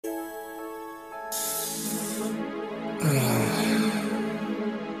I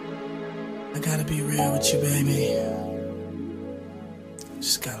gotta be real with you, baby.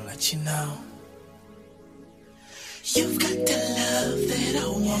 Just gotta let you know. You've got the love that I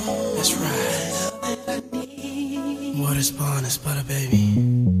want. That's right. That I need. What is born is butter, baby.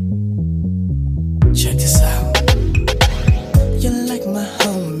 Check this out. You're like my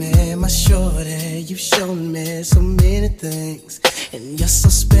homie, my shorty. You've shown me so many things, and you're so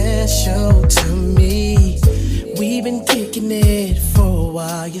special to me. We've been kicking it for a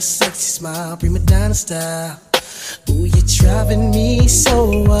while. Your sexy smile, prima donna style. Ooh, you're driving me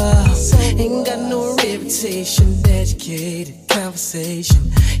so wild. Ain't got no reputation, educated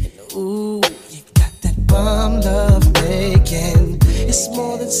conversation. And ooh, you got that bomb love making. It's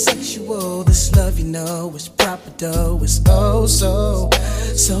more than sexual. This love, you know, is proper though. It's oh so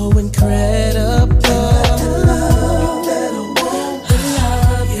incredible. You got the love that I want, the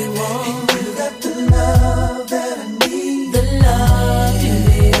love you want, and you got the love that I need, the love you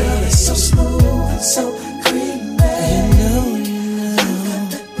need. Girl, it's so smooth and so creamy. You know, you got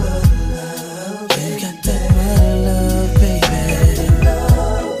that butter love, you got that butter love, baby. The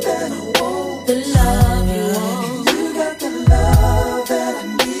love that I want, the love you want, and you got the love that I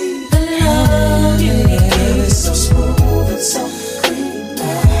need, the love you need. Girl, it's so smooth and so creamy.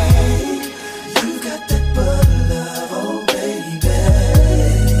 You got that butter love, oh baby.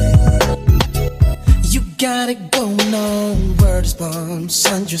 You got it going on, word is born,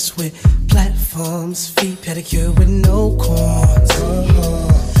 sundress with platforms, feet pedicure with no corns.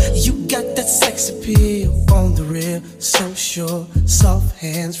 You got that sex appeal on the real, so sure. Soft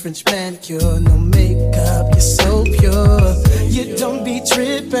hands, French manicure, no makeup, you're so pure. You don't be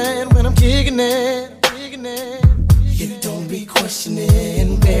tripping when I'm kicking it. You don't be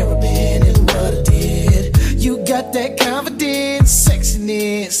questioning where I've been and what I did. You got that confidence,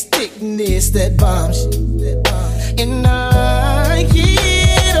 sexiness, thickness, that bomb shit. And I get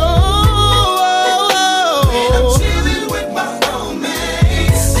I'm chilling with my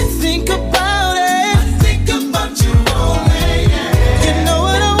homies. I think about it. I think about you only. You know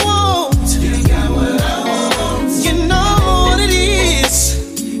what I want. You got what I want. You know what it is.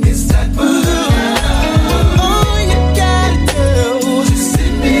 It's that butter. Oh, you gotta do. Just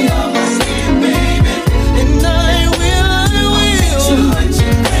sit me on my skin, baby. And I will.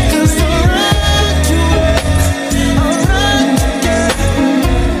 Cause I'll rock you.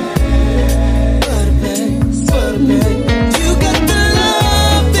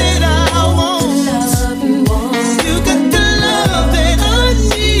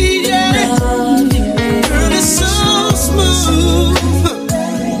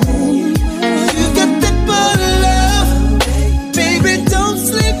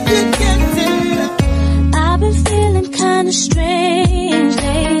 Strange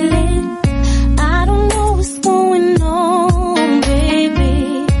lately, I don't know what's going on,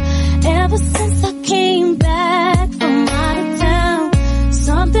 baby. Ever since I came back from out of town,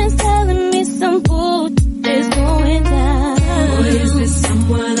 something's telling me some good is going down. Or is it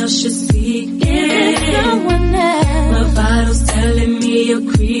someone I should seek? Is it someone else? My vitals telling me you're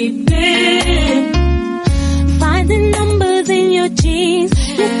creeping. Finding numbers in your jeans,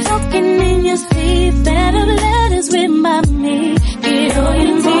 you're talking in your sleep. Better letters written by me. Get on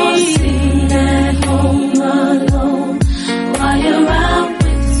your knees. Sitting at home alone while you're out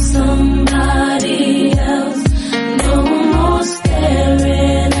with somebody else. No more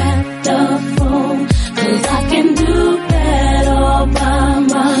staring at the phone, 'cause I can do that all by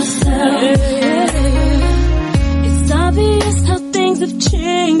myself. It's obvious how things have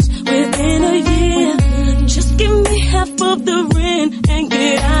changed within a year. Just give me half of the rent and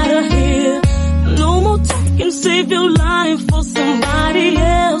get out of here. No more talking, save your life for somebody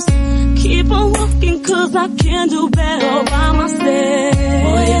else. Keep on walking, 'cause I can't do better by myself.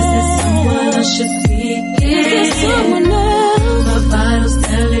 Or is it someone I should seek? Is it someone else? My vitals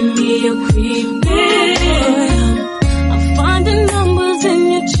telling me you're creeping. I'm finding numbers in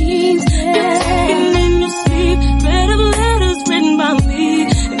your jeans. You're talking in your sleep. Better letters written by me.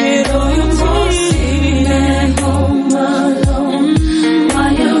 Get on your knees. Sitting at home alone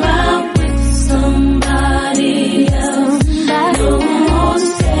while you're out with somebody else. No more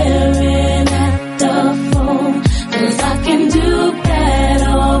staring at the phone, 'cause I can do that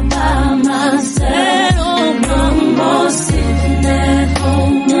all by myself. No more sitting at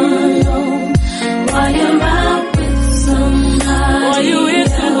home alone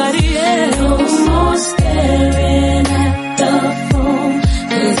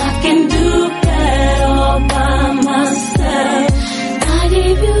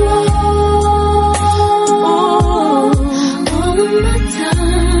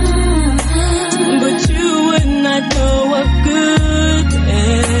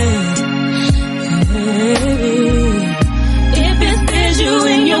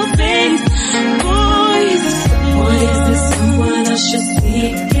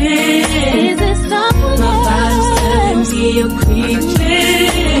Is it someone my body's telling me you're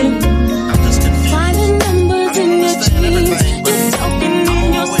creeping? Finding numbers in your dreams, you're talking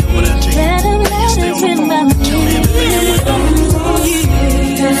in your sleep, better letters in my dreams.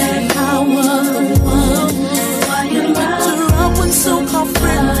 I was the one, why you picked her up when so-called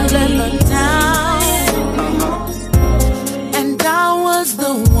friends let her down, and I was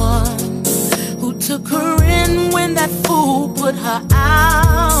the one who took her in when that fool put her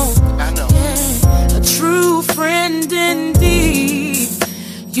out. I know. Yeah, a true friend indeed.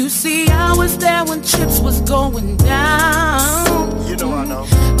 You see, I was there when chips was going down. You know I know.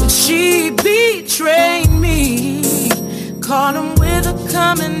 But she betrayed me. Caught him with her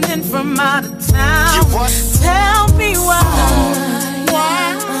coming in from out of town. You what? Tell me why.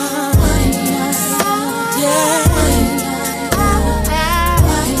 Why? Yeah.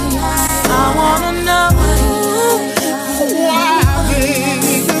 I wanna know why,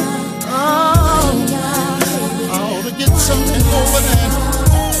 baby. Oh, to get something over there.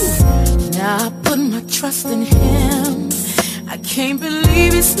 now I put my trust in him. I can't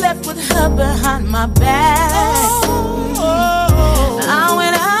believe he slept with her behind my back. I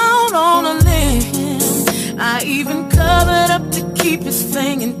went out on a limb. I even covered up to keep his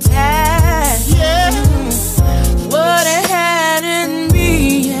thing intact. Yeah. What it had in me,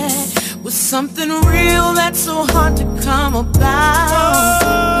 yeah, was something real that's so hard to come about.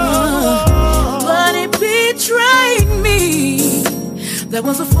 But it betrayed me. There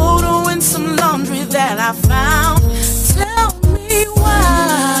was a photo in some laundry that I found. Tell me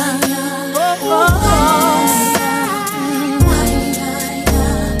why.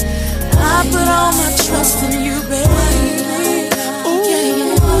 I put all my trust in you, baby.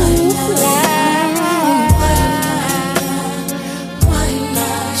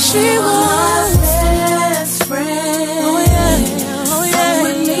 She was best friend. Oh yeah, oh yeah.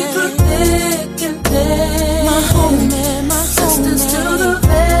 With me through thick and thin. My homie, my sisters to the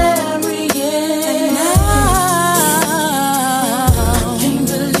very end. And I can't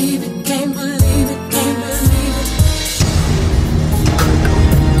believe it, can't believe it, can't believe it.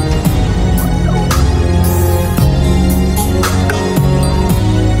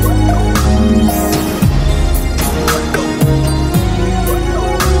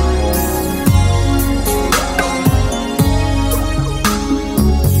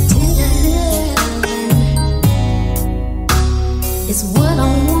 It's what I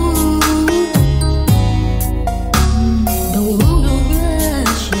want. Don't wanna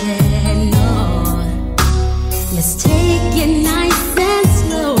rush, yeah, no. Let's take it nice and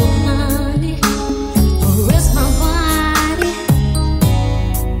slow, honey. Rest my body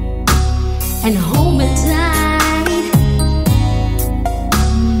and hold me tight.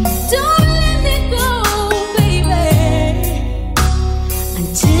 Don't let me go, baby,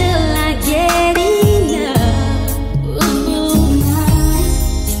 until I get enough.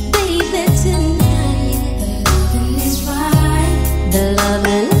 The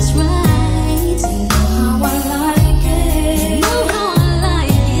loving is right. You know how I like it. You know how I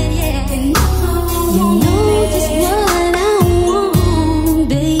like it, yeah. You know just what I want,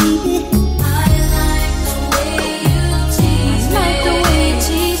 baby. I like the way you tease me. I like the way you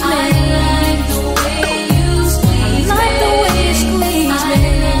tease me. I like the way you squeeze me. I like the way you squeeze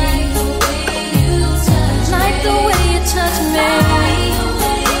me.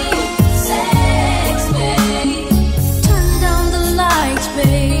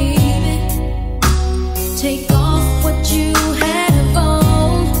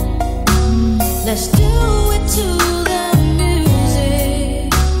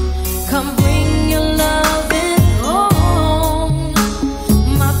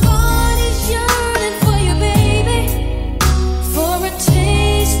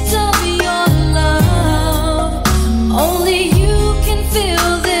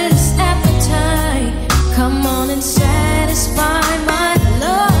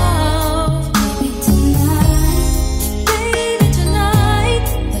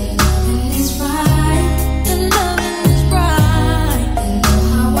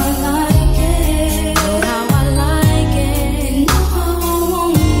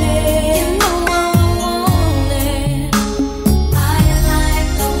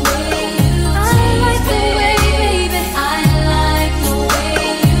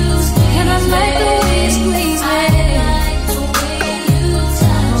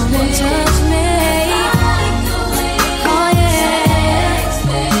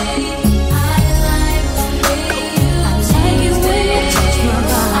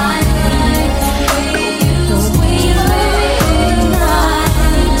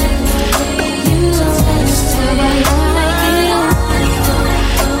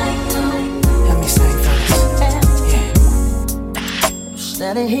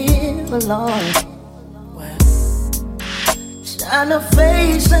 standing here alone, trying to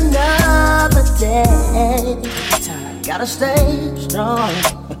face another day. Gotta stay strong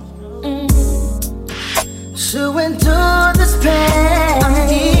to endure this pain I'm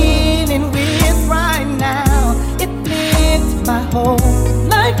dealing with right now. It flipped my whole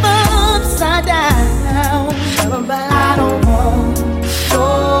life upside down. I don't want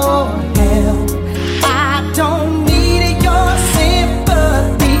your help. I don't need your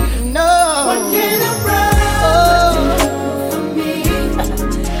sympathy. No. What can a brother do for me?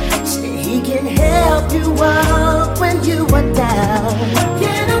 Say he can help you up when you are down. What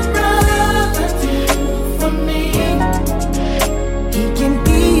can a brother do for me? He can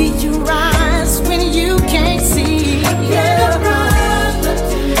be your eyes when you can't see. What can a brother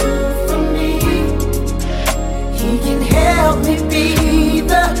do for me? He can help me be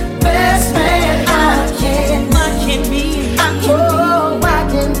the best man I can. I can be.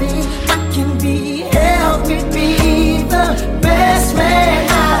 Help me be the best man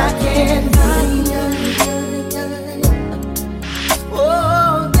I can be.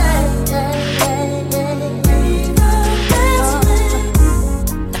 Oh, be the best man.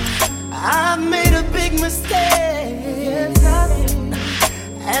 I made a big mistake,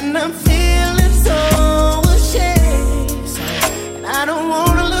 and I'm feeling so ashamed. And I don't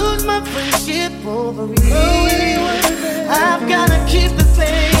wanna lose my friendship over you. I've gotta keep the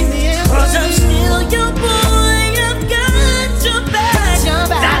faith, yeah. 'Cause I'm still your boy. I've got your back.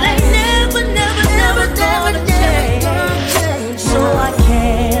 That ain't never gonna change. So I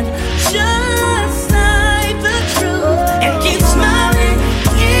can just say the truth and keep smiling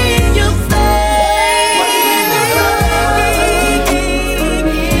in your face.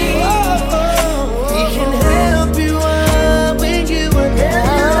 He can help you up when you are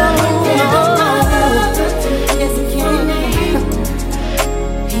down. Yes, he can.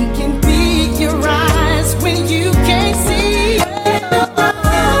 He can be your eyes when you can't see.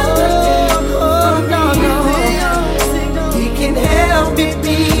 He can help me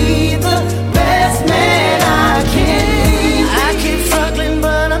be the best man I can be. I keep struggling,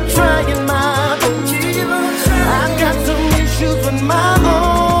 but I'm trying my best. I've got some issues with my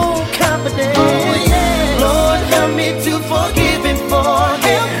own confidence. Lord, help me to forgive and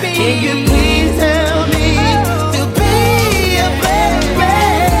forget. Can you please help me to be a better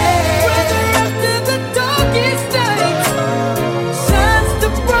man? Brother, after the darkest night shines the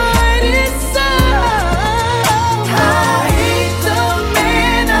brightest sun. I hate the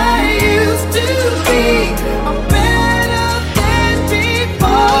man I used to be. I'm better than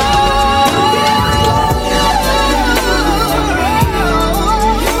before.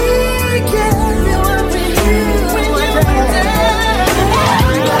 He can help me when you are down.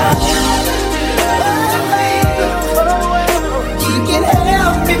 He can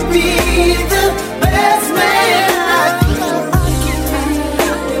help me be the best man I can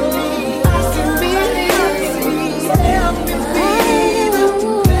be. Help me be the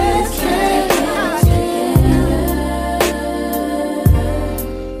best man.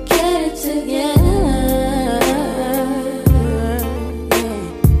 Get it together.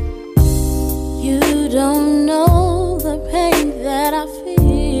 You don't know the pain that I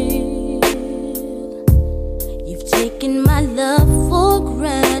feel. You've taken my love for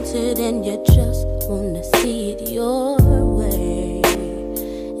granted and you just wanna see it your way.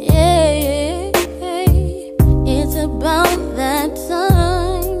 Yeah, it's about that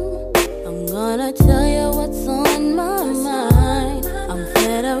time. I'm gonna tell you what's on my mind. I'm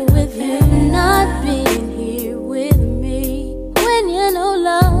fed up with you not being here with me. When you know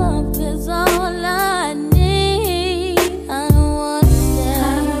love is all I need. I don't wanna stay.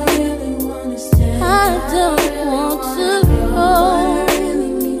 I really wanna stay. I don't want to go. I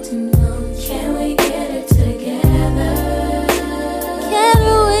really need to know. Can we get it together? Can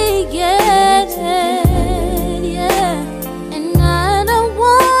we get it? Yeah. And I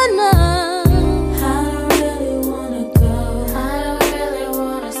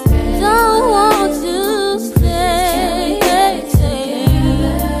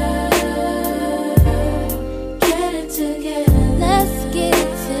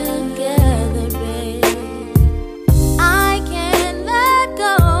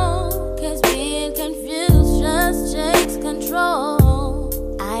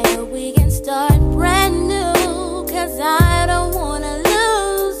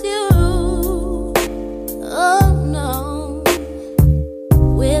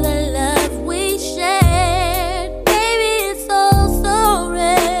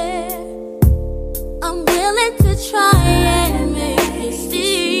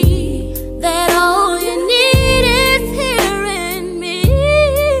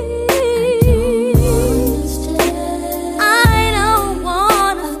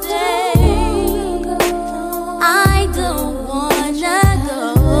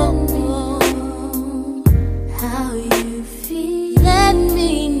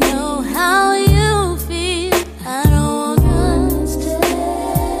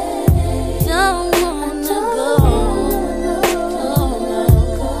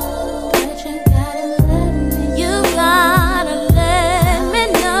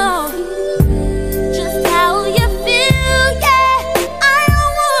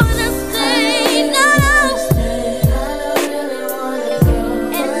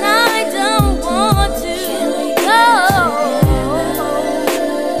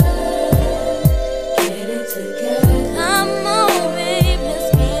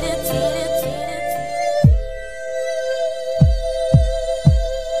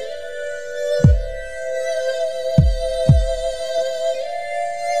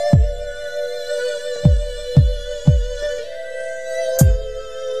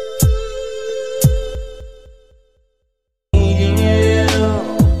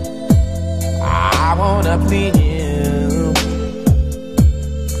wanna please you.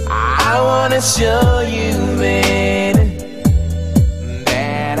 I wanna show you, baby,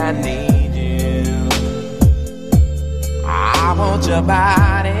 that I need you. I want your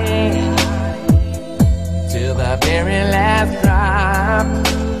body till the very last drop.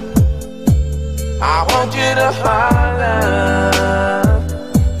 I want you to holler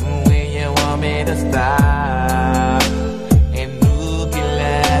when you want me to stop. And who can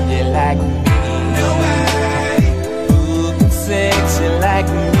love you like me? Nobody. Who can sex you like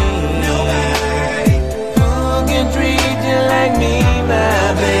me? Nobody. Who can treat you like me,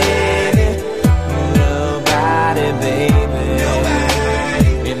 my baby? Nobody, baby.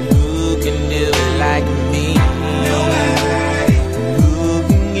 Nobody. And who can do it like me? Nobody. Who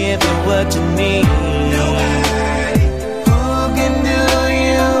can give you what you need? Nobody. Who can do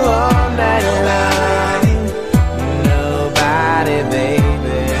you all night long? Nobody,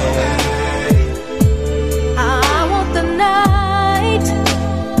 baby. I want the night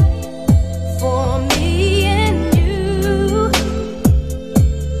for me and you.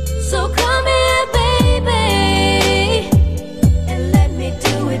 So come here, baby, and let me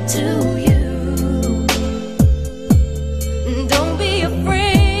do it to you. Don't be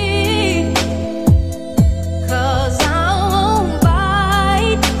afraid, 'cause I won't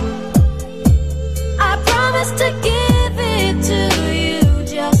bite. I promise to give it to you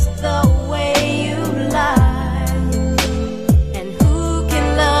just the way you like. And who can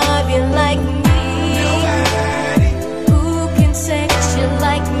love you like me? Nobody. Who can sex you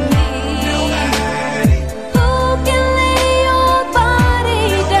like me? Nobody. Who can lay your body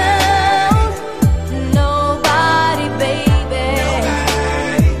down? Nobody, baby.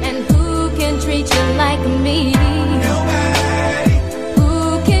 Nobody. And who can treat you like me? Nobody. Who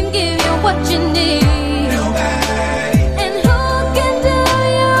can give you what you need? Nobody. And who can do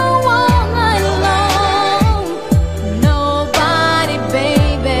you all night long? Nobody,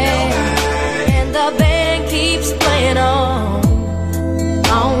 baby. And the band keeps playing on.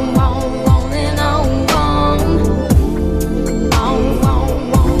 On, and on, on. On,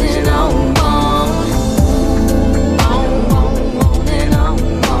 and on, on. On, and on,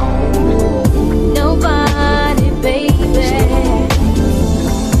 on. Nobody, baby.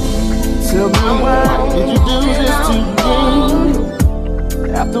 Tell me why did you do this to me?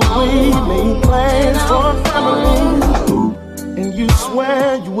 After we made plans for a family, and you swear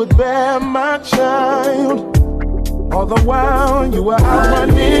you would bear my child. All the while you were out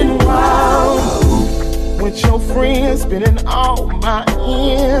running wild with your friends, spinning all my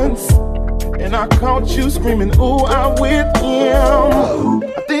ends. And I caught you screaming, ooh, I'm with him.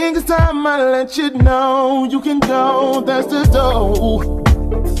 I think it's time I let you know you can go, that's the door.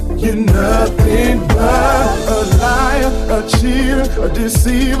 You're nothing but a liar, a cheater, a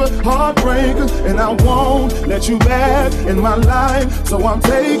deceiver, heartbreaker, and I won't let you back in my life. So I'm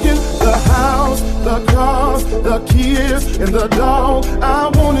taking the house, the cars, the kids, and the dog. I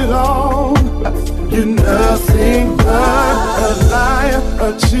want it all. You're nothing but a liar, a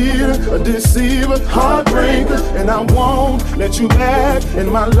cheater, a deceiver, heartbreaker, and I won't let you back in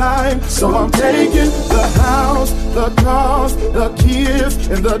my life. So I'm taking the house, the cars, the kids,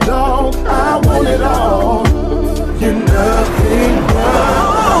 and the dog. I want it all. You're nothing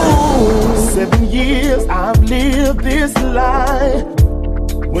but 7 years I've lived this life.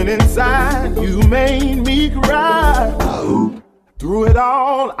 When inside you made me cry. Through it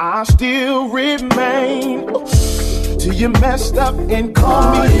all, I still remain. Till you messed up and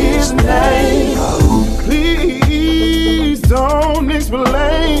called me his name. Please don't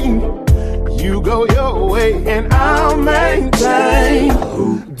explain. You go your way and I'll maintain.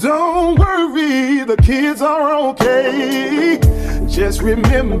 Don't worry, the kids are okay. Just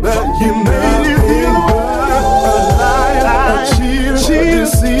remember you made it feel a liar, a cheater, a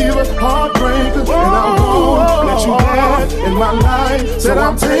deceiver, heartbreaker, and I won't let you back in my life. Said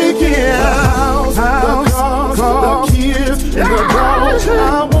I'm taking the house, the cars, the kids, and the dogs. I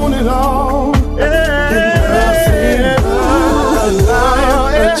want it all. A liar,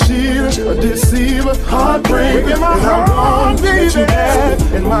 a cheater, a deceiver, heartbreaker, and I won't let you back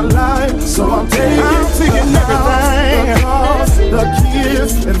in my life. So I'm taking everything, the cars, the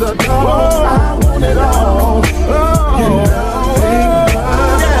kids, and the dogs. I want it all. You're nothing but.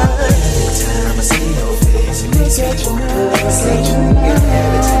 Every time I see your face, it makes me wanna sing. And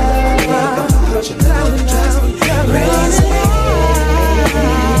every time I think about your love, it drives me crazy.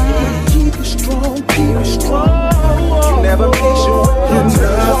 Keep it strong, keep it strong. You never miss your way. You're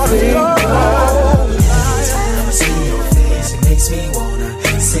nothing but. Every time I see your face, it makes me wanna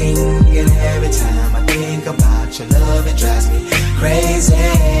sing. And every time I think about your love, it drives me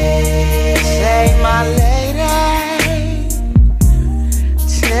crazy.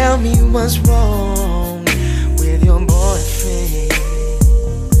 what's wrong with your boyfriend.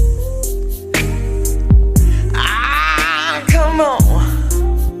 Ah, come on.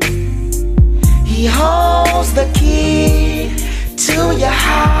 He holds the key to your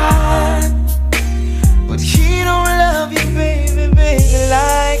heart, but he don't love you, baby, baby,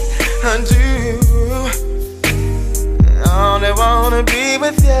 like I do. I only wanna be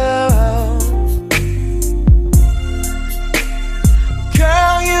with you.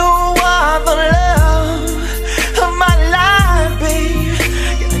 Girl, you are the love of my life, babe.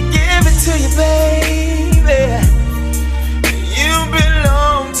 Gotta give it to you, baby. You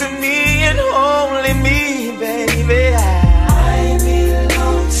belong to me and only me, baby. I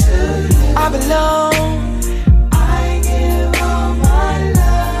belong to you. I belong. I give all my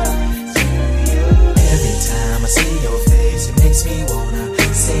love to you. Every time I see your face, it makes me wanna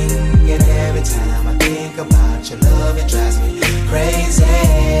sing. And every time I think about your love, it drives me crazy.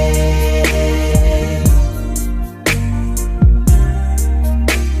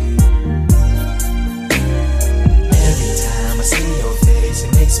 Every time I see your face,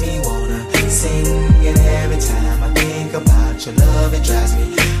 it makes me wanna sing. And every time I think about your love, it drives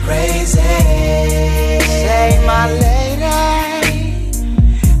me crazy. Say, my lady,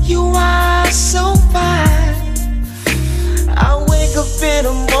 you are so fine. I wake up in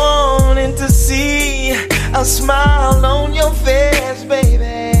the morning to see a smile on your face,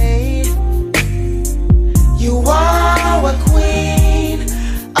 baby. You are a queen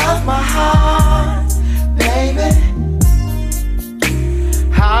of my heart, baby.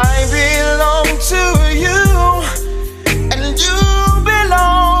 I belong to you, and you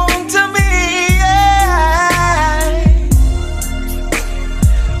belong to me, yeah.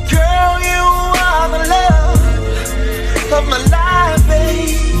 Girl, you are the love of my life,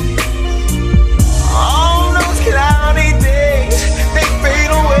 babe. All those cloudy days, they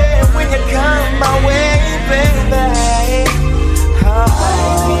fade away when you come my way, baby. Oh,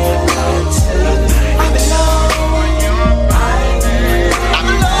 I belong.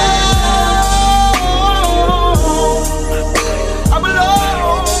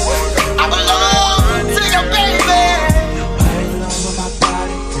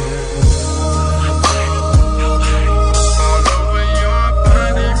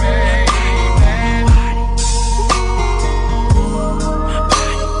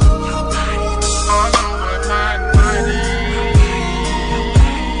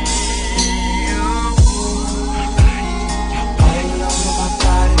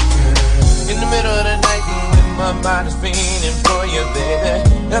 Mind is feeling for you, baby.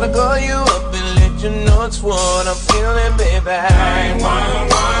 Gotta call you up and let you know it's what I'm feeling, baby.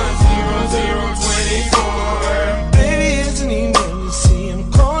 911-0024. Baby, it's an emergency.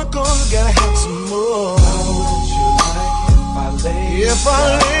 I'm calling 'cause I gotta have some more. How would you like if I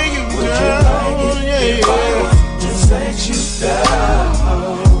lay you down? If I just let you down.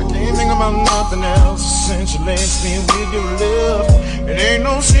 But you ain't think about nothing else since you laced me with your love. It ain't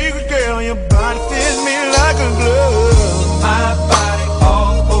no secret, girl, your body fits me like a glove. My body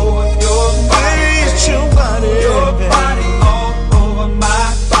all over your body. It's your body, your body all over my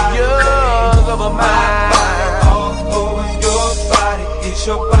body. Yours over my body all over your body. It's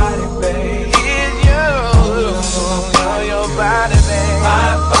your body, babe. It's yours over your body, babe. My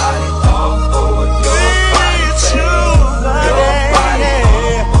body all over your body. It's your body, your body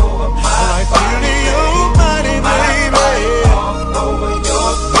all over my body. Your body, baby.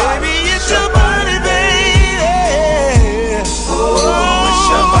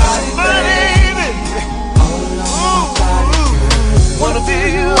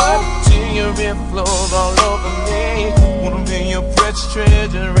 Flows all over me. Wanna be your precious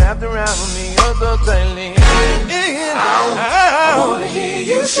treasure wrapped around me, oh so tightly. I wanna hear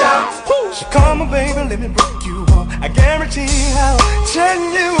you shout. So come on, baby, let me break you off. I guarantee I'll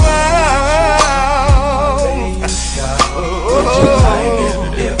turn you out. Would you like it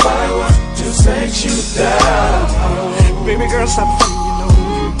if I was to set you down? Baby girl, stop thinking you know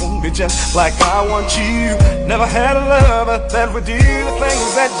you won't be just like I want you. Never had a lover that would do the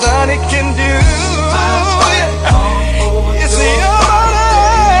things that Johnny can do. It's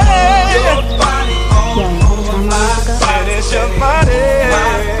your body all over my body. It's your body.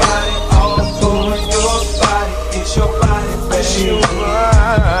 My body all over your body. It's your body, baby. It's your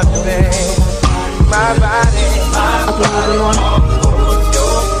body, baby. My body, my body all over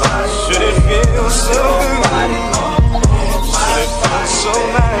your body. Should it feel so good? Should it feel so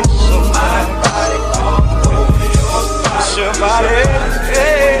nice? So my body all over your body. It's your body,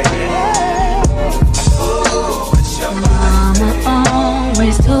 hey. Mama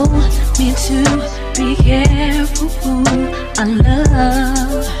always told me to be careful who I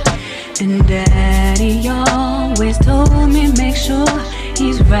love,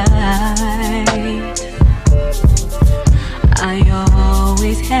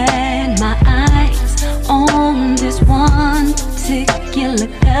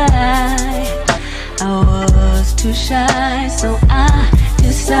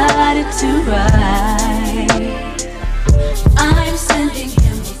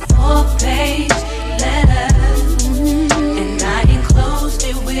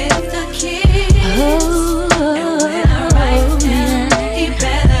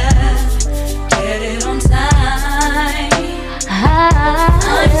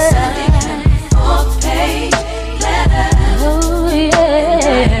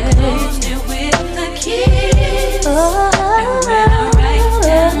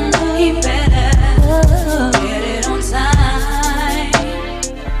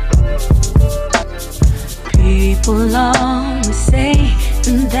 People always say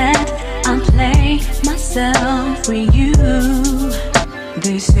that I play myself for you.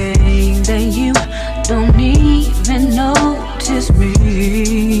 They say that you don't even notice me.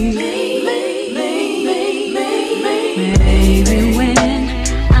 Baby, when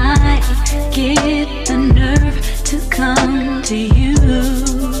I get the nerve to come to you,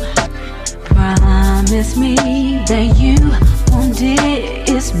 promise me that you won't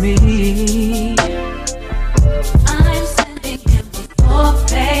diss me. I'm sending him a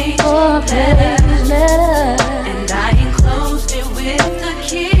 4-page letter, and I enclosed it with a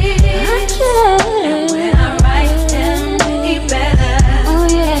kiss. And when I write him, he better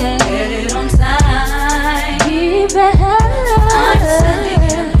get it on time. He better. I'm sending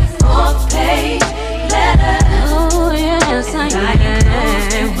him a 4-page letter. Oh yes, and I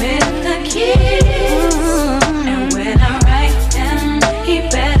enclosed it with a kiss. And when I write him, he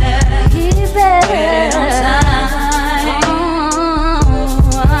better get it on time. Oh,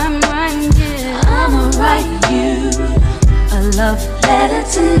 I'ma write you a love letter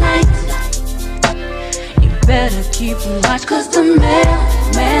tonight. You better keep watch, 'cause the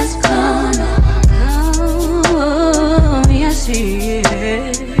mailman's coming. Oh, yes he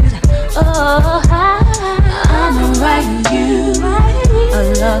is. Oh, I'ma write you a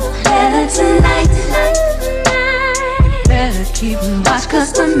love letter tonight. You better keep watch,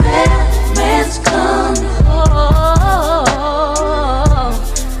 'cause the mailman's coming. Oh,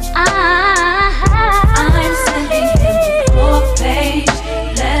 I'm sending him a 4-page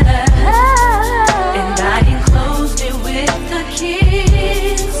letter, and I enclosed it with a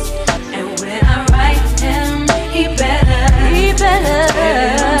kiss. And when I write him, he better get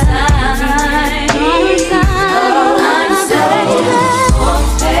it on time. I'm sending him a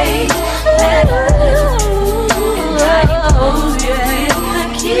 4-page letter, and I enclosed it with a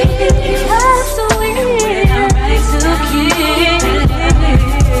kiss. And when I write him, he better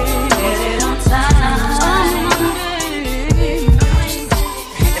get it on time.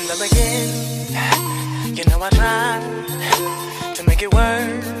 In the beginning, you know I tried to make it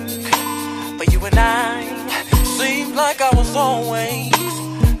work, but you and I seemed like I was always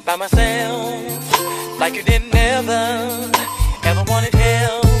by myself, like you didn't ever wanted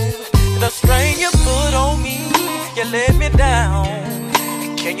help. The strain you put on me, you let me down.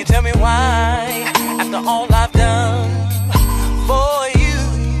 Can you tell me why, after all I've done for you?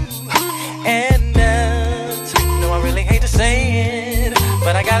 And no, I really hate to say it,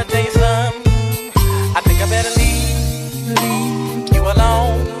 but I gotta tell you something. I think I better leave you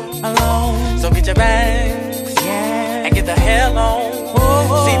alone. So get your bags and get the hell on.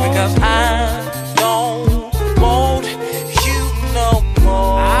 See, because I don't want you no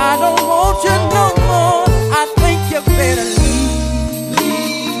more. I don't want you no more. I think you better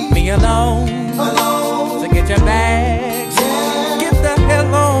leave me alone. So get your bags, get the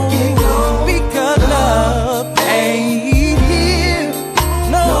hell on. Because love ain't here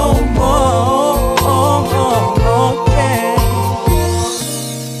no more. Yeah.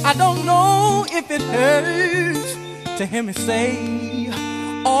 I don't know if it hurts to hear me say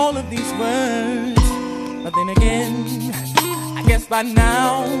all of these words, but then again, I guess by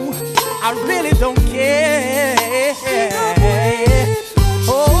now I really don't care.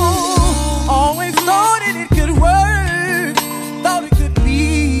 Oh, always thought it could work, thought it could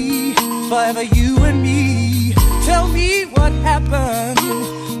be forever you and me. Tell me what happened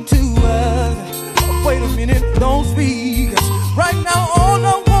to us. Wait a minute, don't speak. Right now all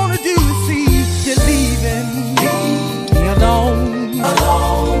I wanna do is see you leaving me alone.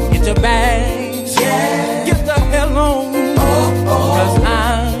 Get your bags, get the hell on. 'Cause I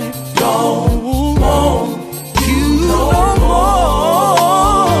don't want you no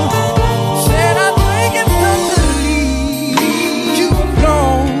more. Said I think it's time to leave you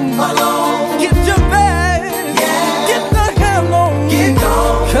alone. Get your bags, get the hell on.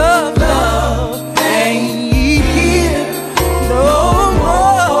 'Cause love ain't here no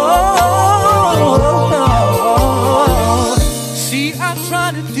more. See, I try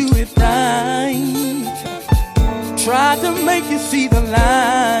to do it right, try to make you see the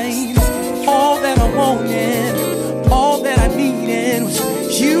lines. All that I wanted, all that I needed was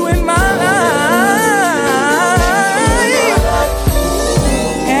you in my life.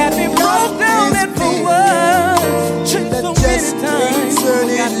 Had me broke down and for words, tricked so many times,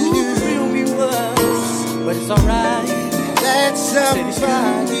 forgot who real me was. But it's alright, Let somebody's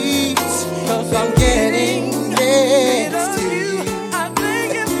 'cause I'm getting next to you. I think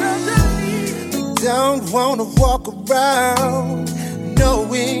it's underneath. Don't wanna walk around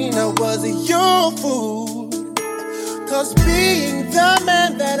knowing I wasn't your fool. 'Cause being the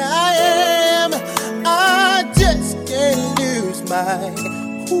man that I am, I just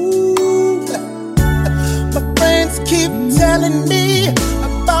keep telling me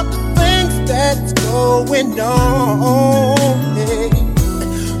about the things that's going on. Hey.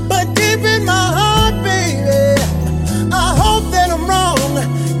 But deep in my heart, baby, I hope that I'm wrong.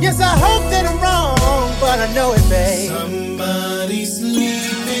 Yes, I hope that I'm wrong, but I know it, babe. Somebody's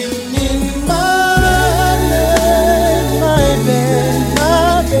sleeping in my bed.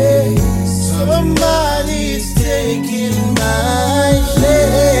 Somebody's taking my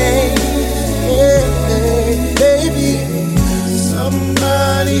place, baby.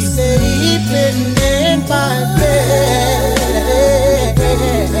 Somebody's sleeping in my bed,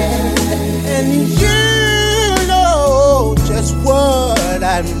 and you know just what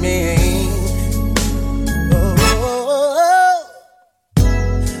I mean. Oh,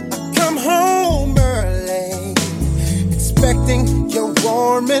 I come home early, expecting your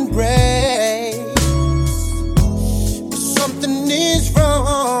warm embrace. But something is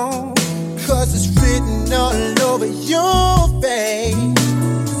wrong, 'cause it's written all over your face.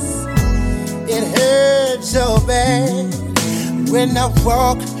 It hurts so bad when I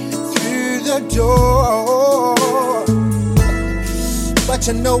walk through the door. But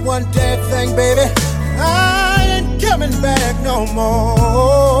you know one damn thing, baby, I ain't coming back no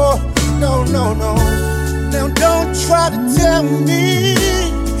more. No, no, no. Now don't try to tell me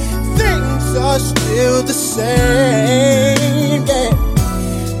things are still the same, yeah.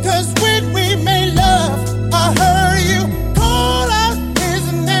 'Cause when we made love, I heard you call out his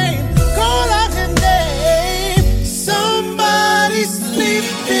name, call out his name. Somebody's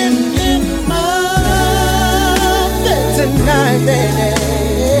sleeping in my bed tonight, baby.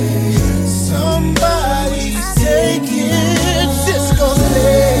 Somebody's taking Cisco's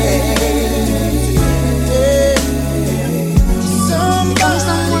place.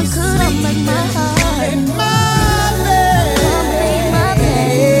 Someone could unlock my heart. In my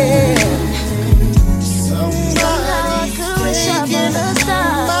bed. Somebody could reach up in the sky.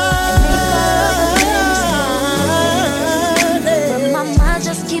 But my mind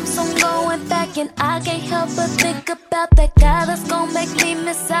just keeps on going back, and I can't help but think about that guy that's gonna make me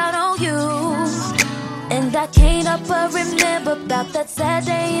miss out on you. And I can't help but remember about that sad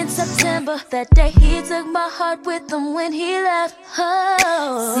day in September. That day he took my heart with him when he left.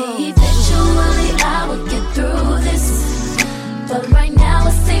 Oh. See, eventually I will get through this, but right now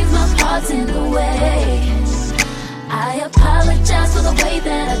it seems my heart's in the way. I apologize for the way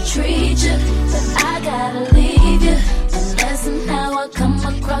that I treat you, but I gotta leave you. Unless somehow I come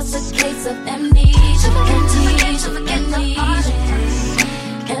across a case of amnesia, amnesia, amnesia, amnesia,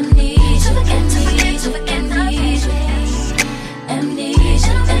 amnesia, amnesia, amnesia,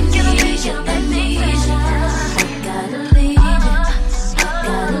 amnesia, amnesia. I gotta leave you, I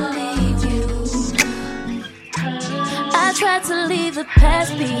gotta leave you. I tried to leave the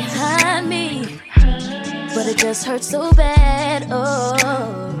past behind me, but it just hurts so bad, oh.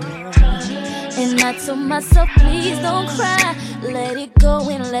 And I told myself, please don't cry, let it go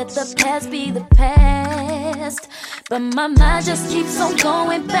and let the past be the past. But my mind just keeps on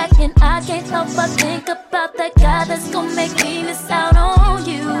going back, and I can't help but think about that guy that's gonna make me miss out on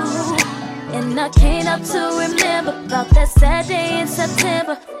you. And I can't help to remember about that sad day in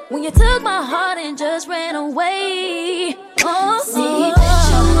September when you took my heart and just ran away. Oh, See,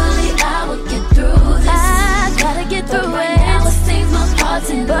 eventually I will get through this. I gotta get through right it. now it seems my heart's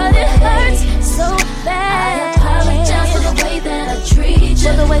in the But way. it hurts so bad. I apologize for the way that I treat you,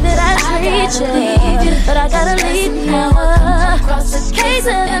 for the way that I treat you. But I gotta leave you now. Across the case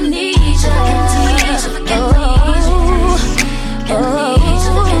of amnesia, amnesia, amnesia, amnesia,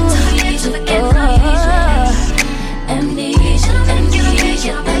 amnesia,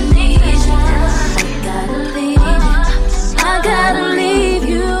 amnesia, amnesia. I gotta leave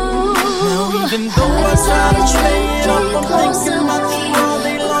you. Now even though I try to stay up, I'm thinking about you all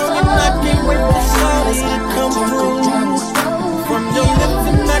day long, and I can't wait for Friday to come through. From your lips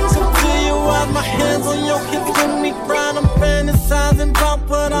and I can feel you out, my hands on your hips when we ride. I'm fantasizing about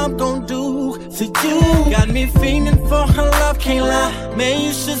what I'm gon' do to you. Got me fiending for her love, can't lie. Man,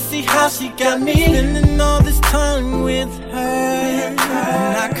 you should see how she got me spending all this time with her. And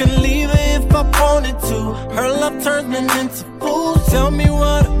I could leave her if I wanted to. Her love turns me into fool. Tell me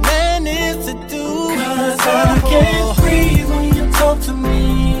what a man is to do. 'Cause I can't breathe when you talk to me.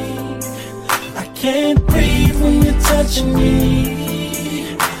 I can't breathe when you're touching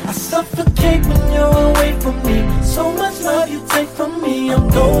me. I suffocate when you're away from me. So much love you take from me, I'm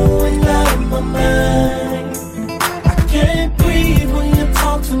going out of my mind. I can't breathe when you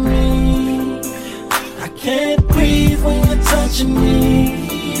talk to me. I can't breathe when you're touching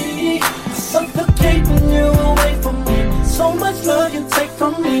me. I suffocate when you're away from me. So much love you take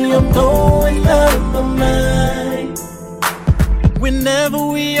from me, I'm going out of my mind.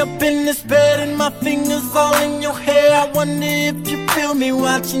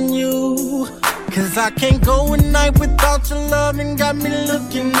 watching you. Cause I can't go a night without your love, and got me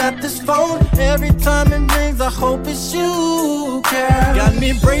looking at this phone. Every time it rings, I hope it's you, girl. Got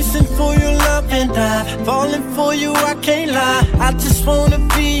me bracing for your love, and I'm falling for you, I can't lie. I just wanna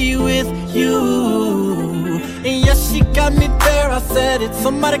be with you. And yes, she got me there, I said it.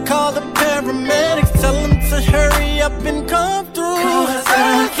 Somebody call the paramedics, tell them to hurry up and come through. Cause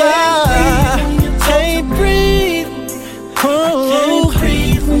I can't breathe. Oh, I can't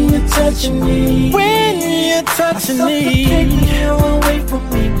breathe when you're touching me. When you're touching me, you're away from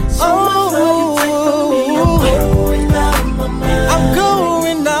me. So I'm going out of my mind. I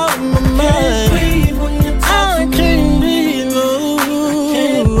can't breathe when you're touching me. I can't breathe, no. I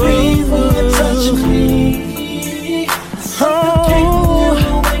can't breathe when you're touching me. Oh,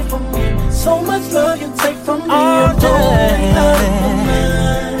 you're away from me. So much love you take from me. I'm going out of my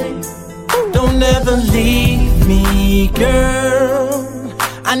mind. Don't ever leave me, girl.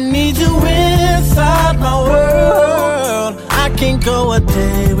 I need you inside my world. I can't go a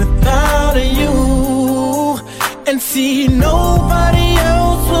day without you. And see, nobody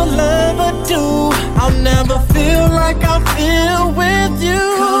else will ever do. I'll never feel like I feel with you.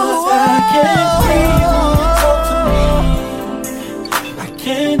 Cause I can't breathe when you talk to me. I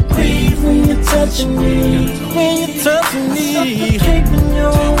can't breathe when you're touching me. When you're touching me, I suffocate when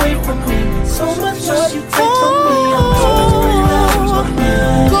you're away from me. So much love you take from me.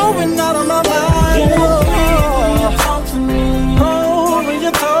 Going out of my mind. When you talk to me. Oh, when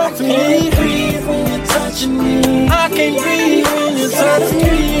you talk to me. I can't breathe when you're touching me. I can't breathe when you're touching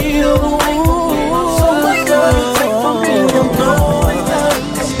me. Oh, so much love you take from me. I'm going out.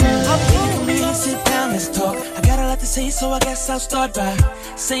 Please sit down, let's talk. I got a lot to say, so I guess I'll start by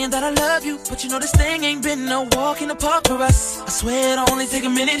saying that I love you, but you know this thing ain't been no walk in the park for us. I swear it'll only take a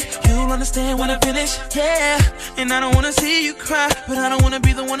minute, you'll understand when I finish, yeah. And I don't wanna see you cry, but I don't wanna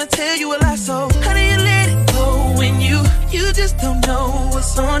be the one to tell you a lie. So how do you let it go when you just don't know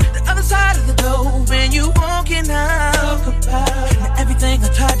what's on the other side of the door when you walking out? Talk about everything I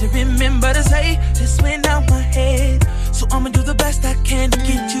tried to remember to say just went out my head. So I'ma do the best I can to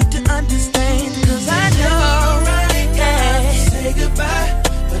get you to understand. Cause I know, yeah, say goodbye.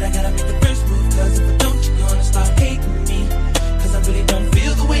 But I gotta make the first move, cause if I don't, you're gonna start hating me. Cause I really don't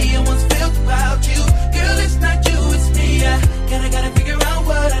feel the way I once felt about you. Girl, it's not you, it's me. I gotta figure out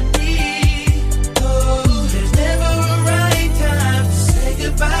what I need. Oh, there's never a right time to say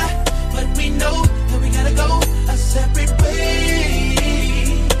goodbye, but we know that we gotta go our separate ways.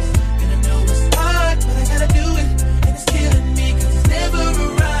 And I know it's hard, but I gotta do it. And it's killing me, cause it's never a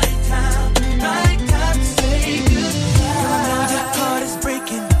right time to say goodbye. I know that heart is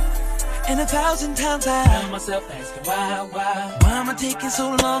breaking, and 1,000 times I found myself asking why am I taking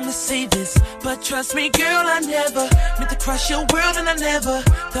so long to say this? But trust me, girl, I never meant to crush your world, and I never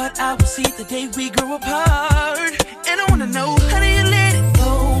thought I would see the day we grow apart. And I wanna know, how do you let it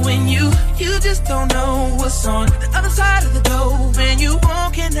go when you just don't know what's on the other side of the door when you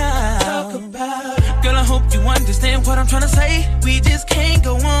walking out? Talk about it. Girl, I hope you understand what I'm trying to say. We just can't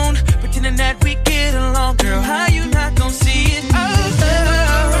go on pretending that we get along. Girl, how you not gonna see it?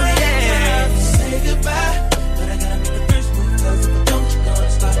 Say goodbye, but I gotta make the first move, cause if I don't, you're gonna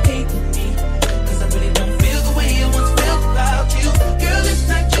start hating me. Cause I really don't feel the way I once felt about you. Girl, it's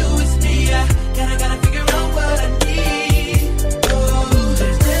not you, it's me. I gotta figure out what I need. Oh,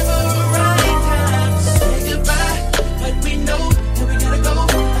 there's never a right time to say goodbye, but we know that we gotta go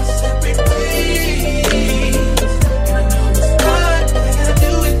our separate ways. And I know it's hard, but I gotta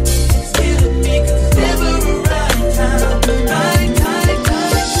do it. It's killing me, cause it's never a right time.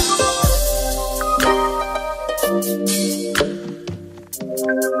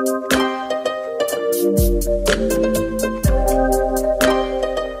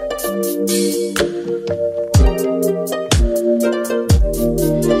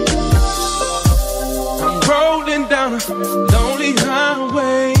 Lonely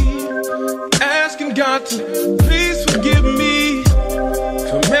highway, asking God to please forgive me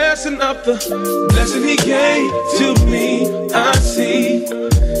for messing up the blessing He gave to me. I see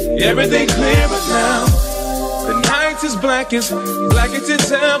everything clearer now. The night is black as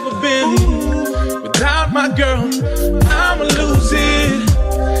it's ever been. Without my girl, I'ma lose it.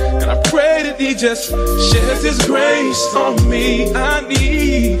 And I pray that He just sheds His grace on me. I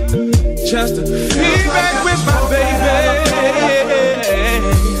need just to be back with my baby.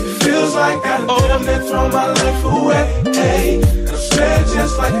 Feels like I damn near throw my life away. Hey, I'm scared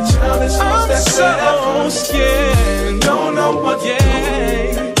just like a child that's lost that I'm so scared. Don't know what to do.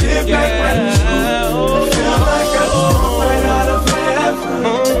 Get back right to feel like I just right out of heaven.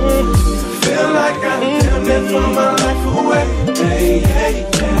 Feel like I damn near throw my life away. Hey, hey.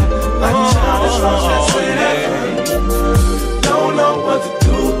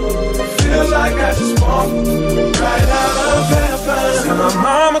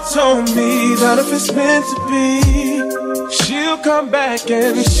 told me that if it's meant to be, she'll come back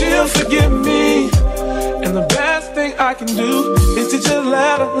and she'll forgive me. And the best thing I can do is to just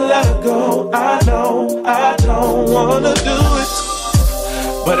let her go. I know I don't wanna do it,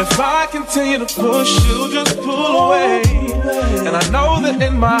 but if I continue to push, she'll just pull away. And I know that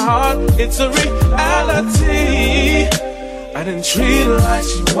in my heart it's a reality. I didn't treat her like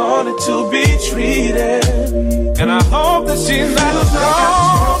she wanted to be treated, and I hope that she's not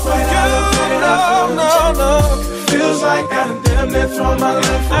wrong for you. No. Feels like I done damn near thrown my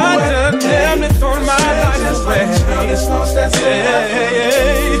life away. I done damn near thrown my life away.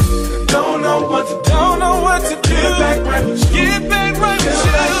 Don't know what to do. Get back right with you. Get back right with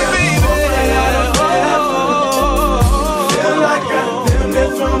you, baby. Feel like I done damn near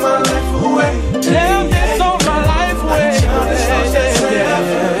thrown my life away. Damn near thrown my life away.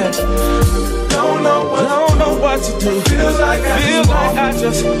 Don't know what to do. Feels like I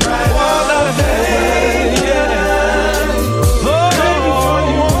just wanna hate.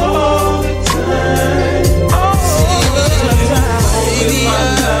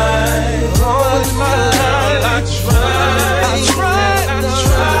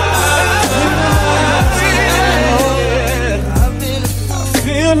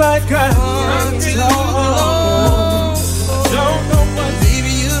 Like I don't know what.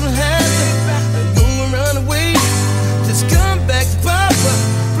 Baby, you don't have to go and run away. Just come back to Papa.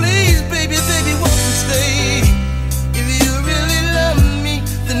 Please, baby, won't you stay? If you really love me,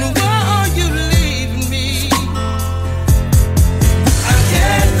 then why are you leaving me? I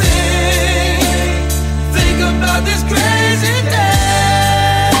can't think about this crazy day.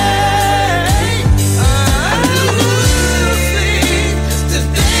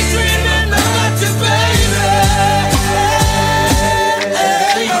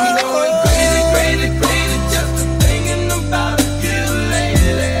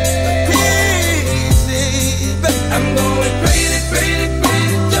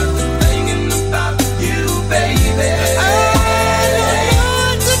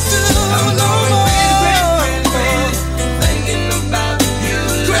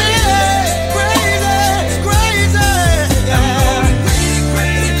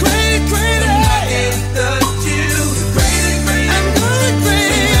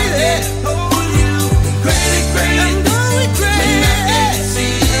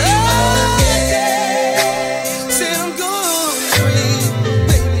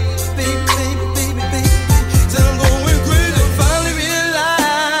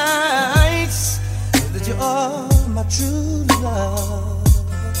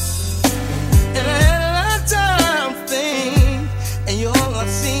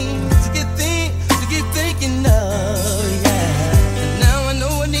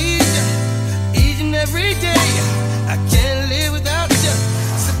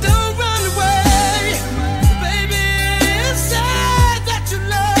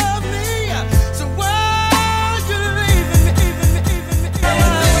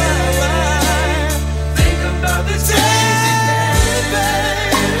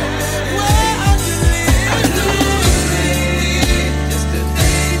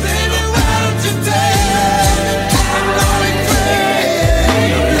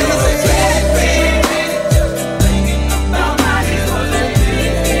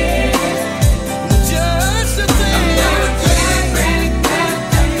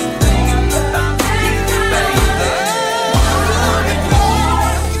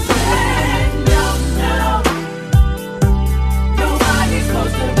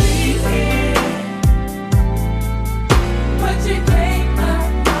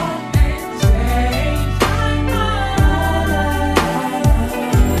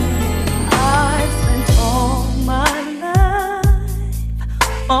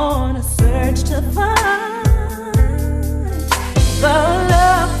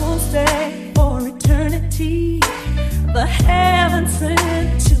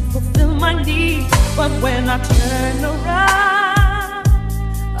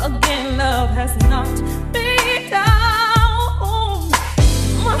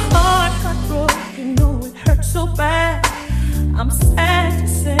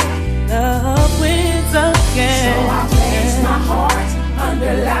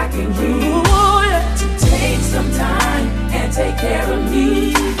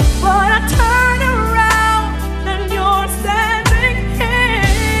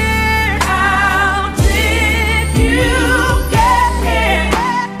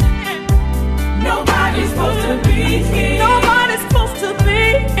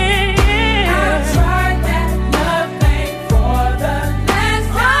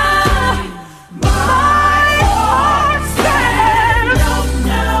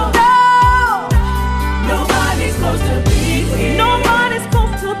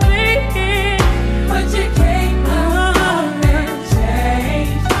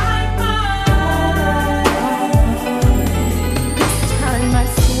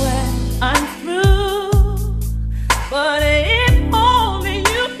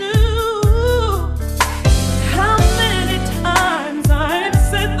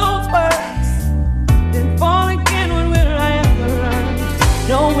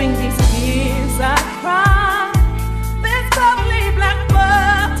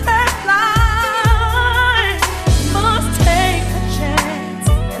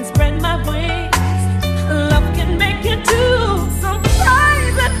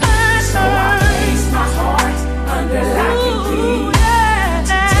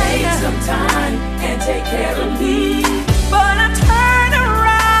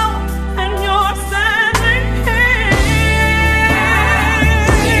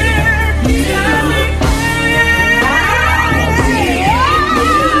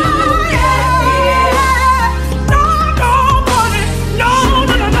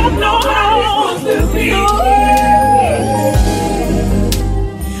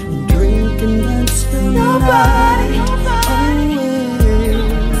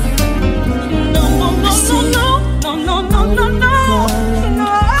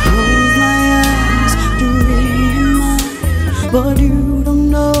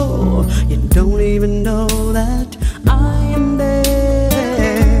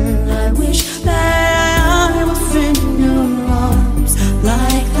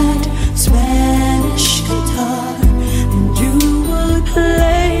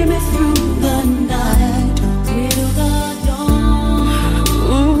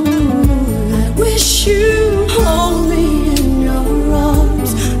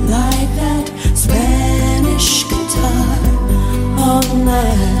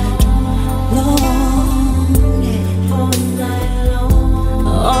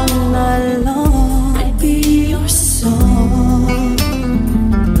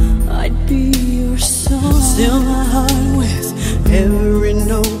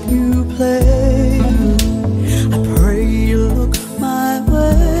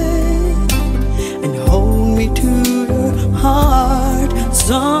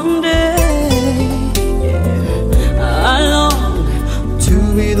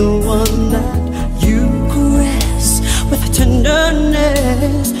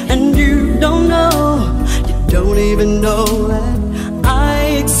 even know that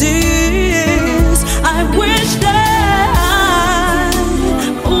I exist. I wish that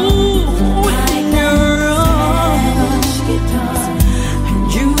when you're on,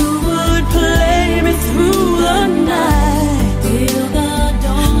 you would play me through the night till the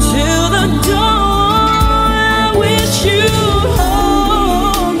dawn. I wish you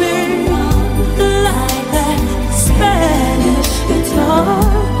hold me like that Spanish guitar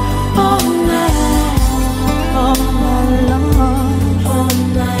all night long.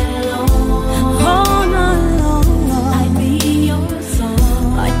 I'd be your song.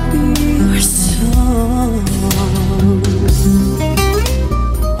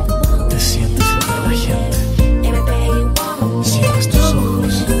 Te sientes entre la gente. Cierras tus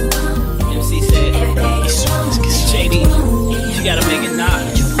ojos. MC said, Y sabes que soy. JD, you gotta make it not.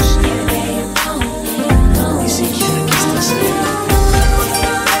 Ni siquiera que estás ahí.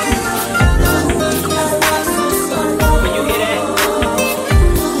 When you hear that,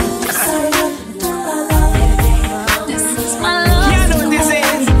 This is my love. you know what this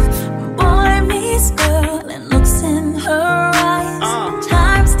is. Boy meets girl and looks in her eyes.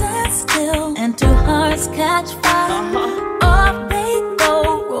 Time stands still and two hearts catch fire. Up they go,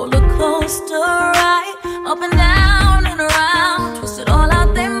 roller coaster ride, up and down and around, twisted all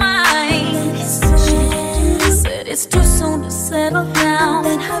out their minds. Said it's too soon to settle down.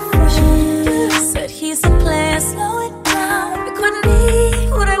 Then her friend said he's a player, slow it down. It couldn't be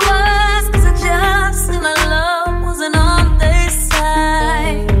what it was, 'cause I just seen my love wasn't on their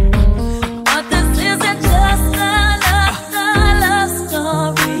side. But this isn't just another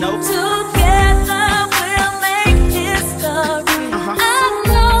story. Nope. Together we'll make history. I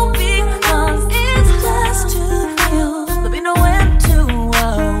know because it's just too real. There'll be no end to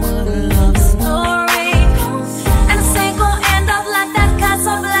our love story. And this ain't gonna end up like that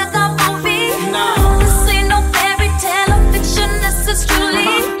Casablanca movie. No. This ain't no fairy tale or fiction. This is truly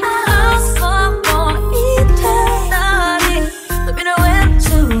our song for eternity. There'll be no end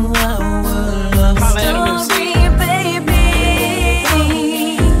to our love Holla at 'em, MC. story, baby.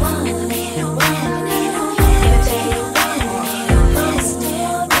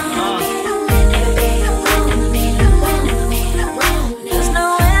 There's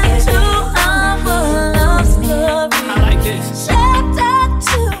no end to our love story. I like this. Chapter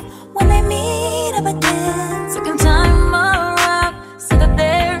 2, when they meet up again. Second time around, say that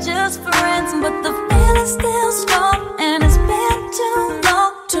they're just friends, but the feeling's still strong, and it's been too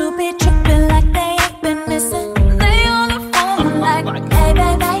long to be tripping like they ain't been missing. They on the phone like, hey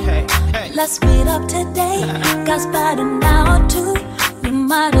baby, Hey, hey. let's meet up today. Got about an hour or two, you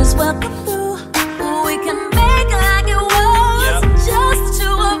might as well come through. We can make it like it was, Yep. just the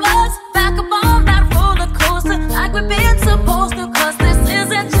two of us. Back up on that roller coaster, like we've been supposed to. 'Cause this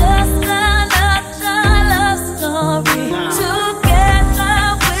isn't just another love story. Together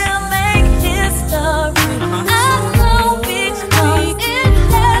we'll make history. I know because it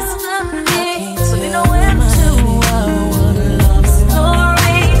has to be. So we know when to our love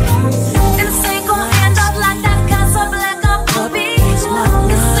story. And this ain't gonna end up like that Casablanca movie.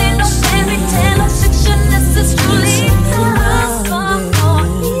 This ain't no fairy tale or fiction. This is truly our song for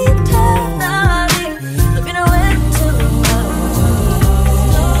eternity. So we know when to our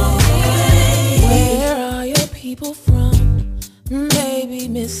Where are your people from? Maybe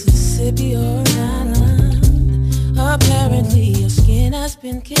Mississippi or Ireland. Apparently your skin has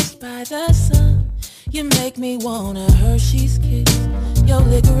been kissed by the sun. You make me want a Hershey's kiss, your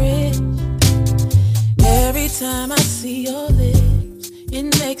licorice. Every time I see your lips, it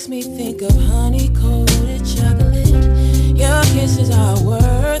makes me think of honey-coated chocolate. Your kisses are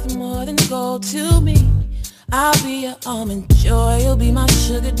worth more than gold to me. I'll be your almond joy, you'll be my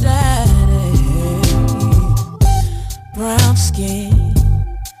sugar daddy. Brown skin,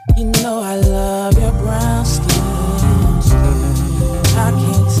 you know I love your brown skin. I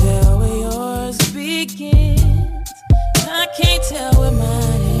can't tell where yours begins, I can't tell where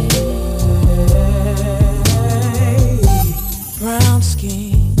mine is. Brown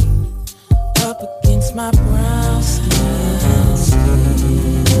skin, up against my brown skin.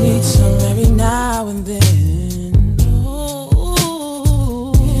 Need some every now and then.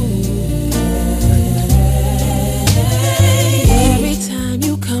 Every time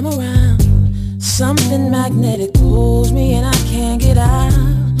you come around, something magnetic pulls me and I can't get out.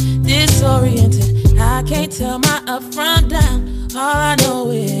 Disoriented, I can't tell my up from down. All I know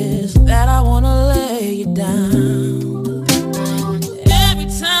is that I wanna lay you down. Every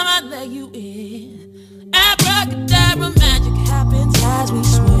time I lay you in, abracadabra magic happens as we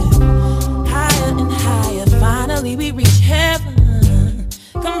swim higher and higher. Finally we reach heaven,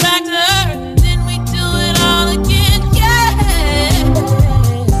 come back to earth, then we do it all again.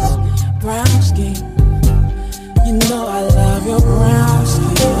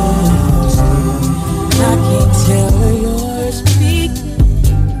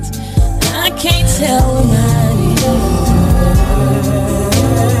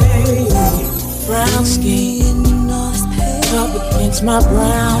 It's my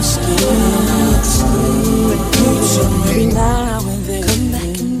brown skin that keeps on every now and then. Come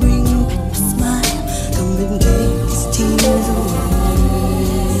back and bring back my smile. Come and take these tears away.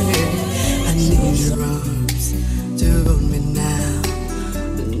 I need your arms to hold me now.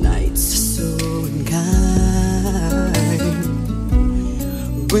 The nights are so unkind.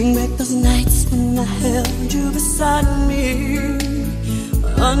 Bring back those nights when I held you beside me.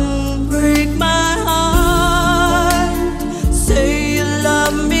 Unbreak my heart. Say you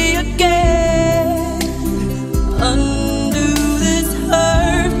love me again. Undo this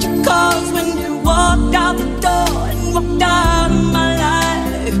hurt you caused when you walked out the door and walked out of my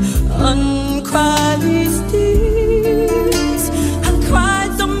life. Uncry these tears I've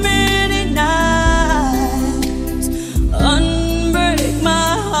cried so many nights. Unbreak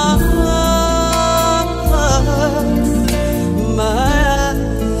my heart, my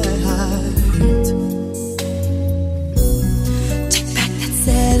heart. Take back that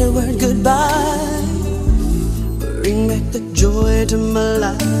sad word goodbye. Bring back the joy to my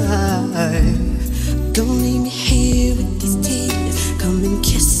life. Don't leave me here with these tears. Come and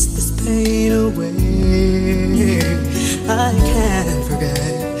kiss this pain away. I can't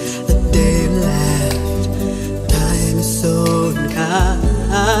forget the day you left. Time is so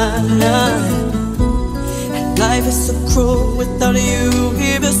unkind, and life is so cruel without you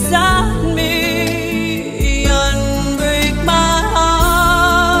here beside me. Unbreak my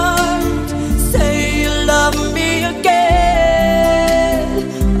heart. Say you love me again.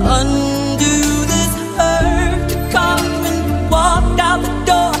 Undo this hurt you caused when you walked out the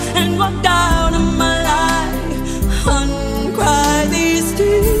door and walked out of my life. Uncry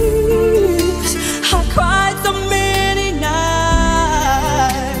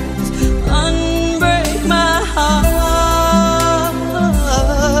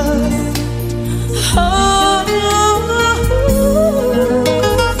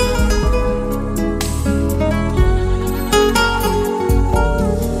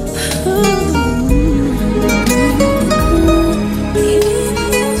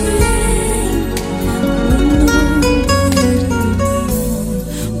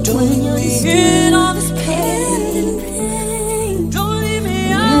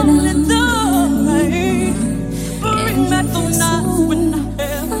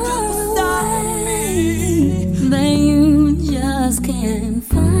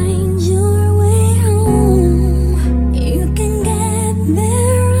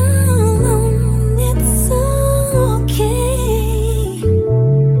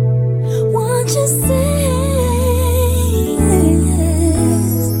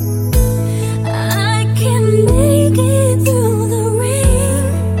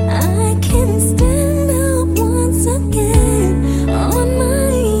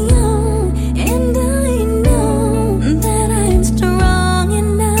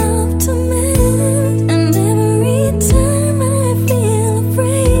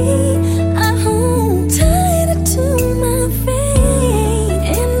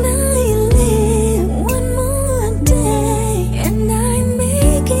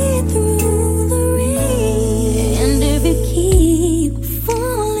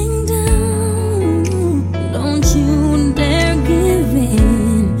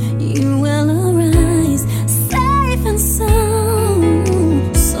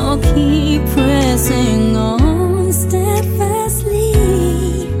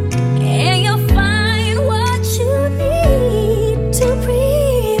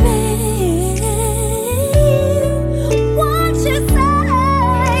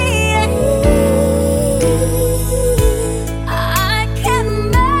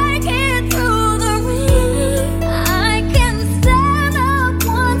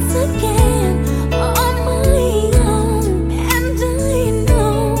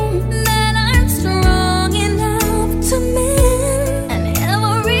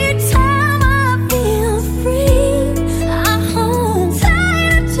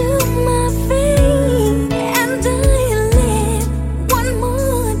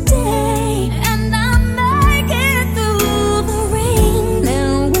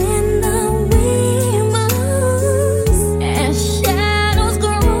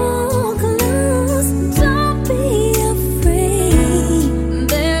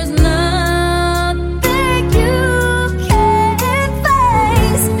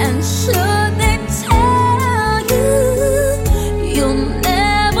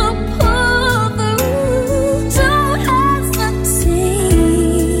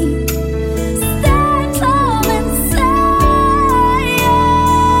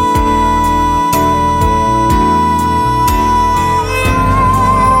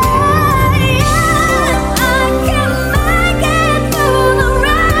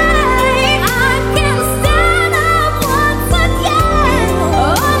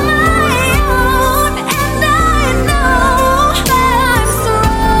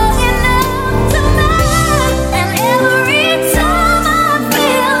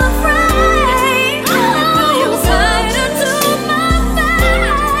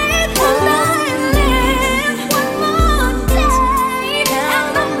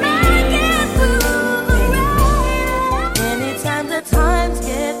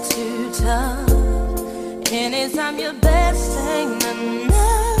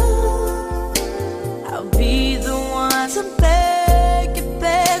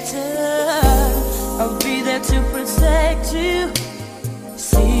to protect you,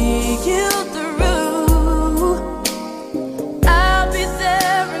 see you through. I'll be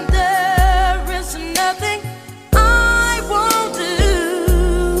there and there is nothing I won't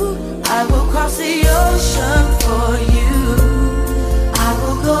do. I will cross the ocean for you. I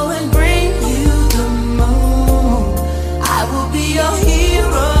will go and bring you the moon. I will be your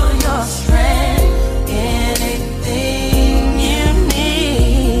hero, your strength, anything you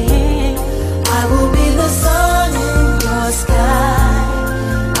need. I will be the sun in your sky.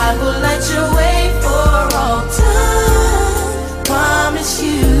 I will light your way for all time. Promise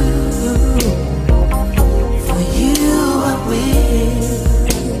you, for you I will.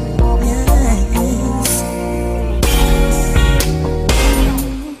 Yes.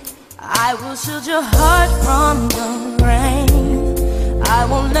 I will shield your heart from the rain. I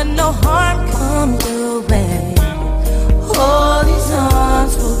won't let no harm come your way. Oh, these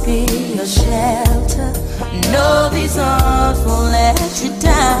arms will be your shelter. No, these arms won't let you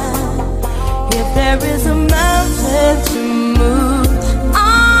down. If there is a mountain to move,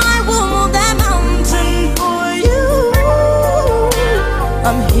 I will move that mountain for you.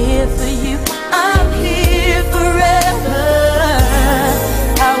 I'm here for you. I'm here forever.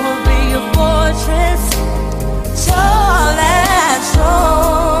 I will be your fortress, tall and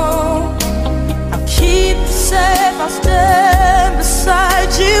strong. I'll keep you safe. I'll stand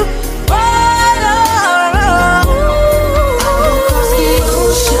beside you. Right on. I will cross the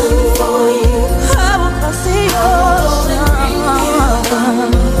ocean for you. I will cross the ocean.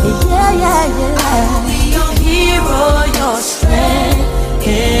 Yeah, yeah, yeah. I will be your hero, your strength,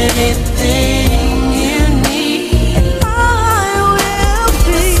 anything you need. I will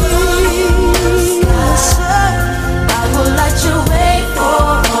be the sun. I will light your way for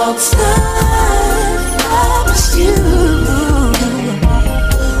all time. Promise you,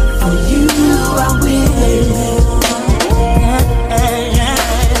 for you I will.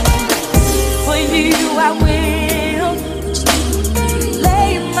 For you I will.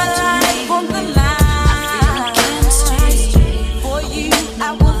 Lay my life on the line. For you I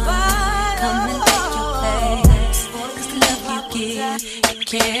will fight. Come and take your place. 'Cause the love you give, it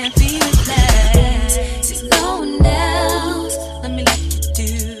can't be replaced. See no one else, let me let you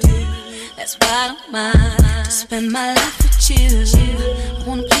do. That's why I don't mind to spend my life with you. I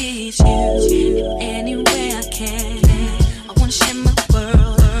wanna please you in any way I can. I wanna share my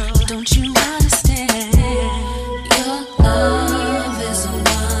world, but don't you understand? Your love is a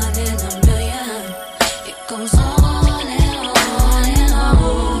one in a million. It goes on and on and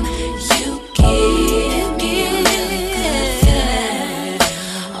on. You give me a really good feeling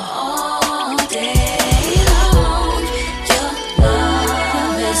all day long. Your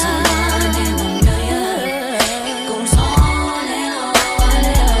love is a one in a million. It goes on and on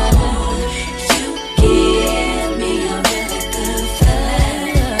and on. You give me a really good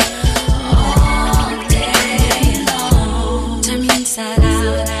feeling all day long. Turn me inside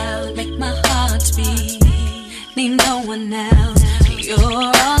out, make my heart beat. Need no one else, you're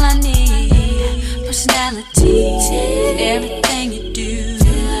all I need. Personality, everything you do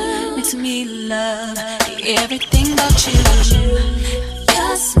makes me love everything about you.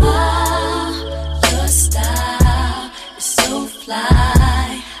 Your smile, your style is so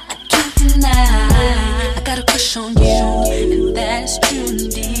fly, I can't deny. I got a crush on you, and that is true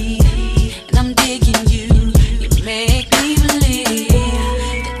indeed. And I'm digging you, you make me believe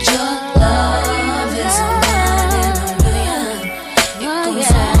that your love is a one in a million. It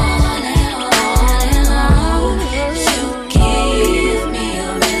goes on and on and on. You give me a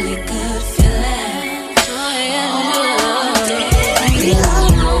really good feeling all day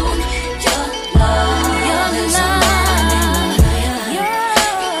long. Your love is a one in a million.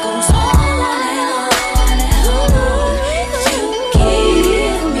 It goes on and on and on. You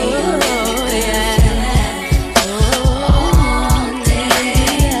give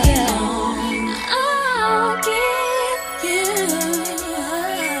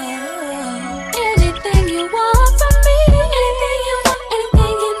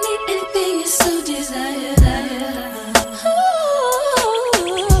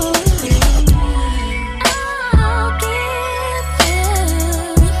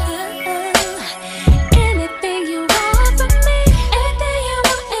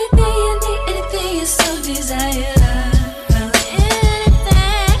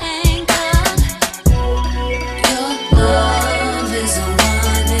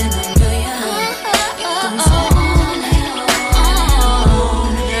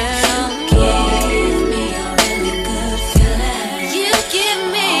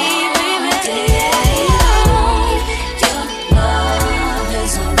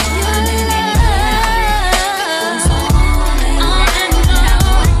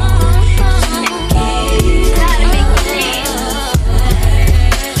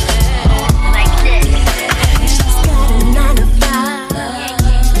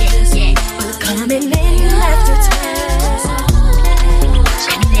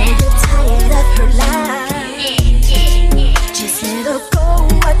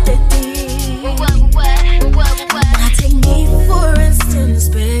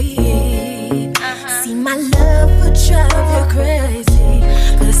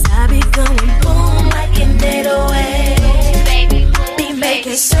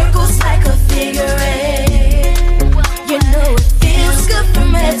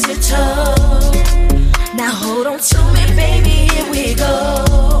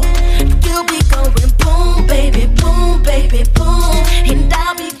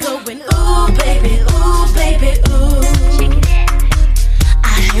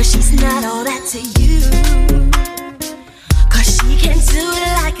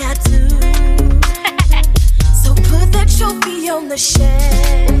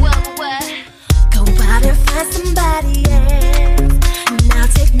what? Go out and find somebody else. Now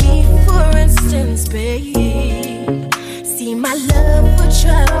take me for instance, babe. See my love will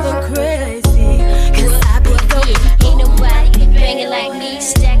drive her crazy. Cause I be going. Ain't nobody banging like me,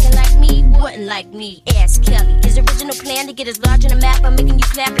 stacking like me, wasn't like me. Ask Kelly. His original plan to get us large on the map by making you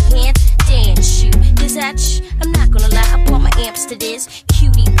clap your hands. Dance you. This I'm not gonna lie, I bought my amps to this.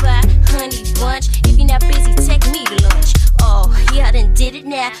 Cutie pie, honey bunch. If you're not busy, take me to lunch. Oh, yeah, I done did it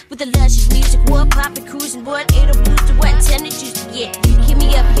now. With the luscious music, what poppin', cruising, what? Ain't a booster, what intended you to get. You hit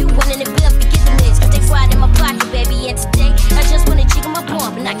me up, you wantin' to build, forget the minutes. Stay quiet in my pocket, baby, and today I just wanna jiggle my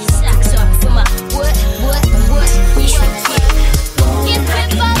bump and knock your socks off for my what? Get bit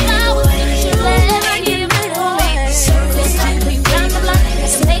by flowers, you let me get rid of me. This time we round the block,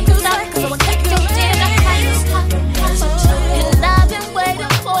 let's make a lot, cause I'ma take your dinner. And I've been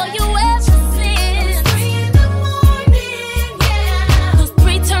waiting for you ever since 3 in the morning, yeah. Cause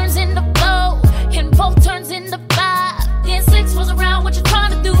 3 turns into 4, and 4 turns into 5. Then 6 was around, what you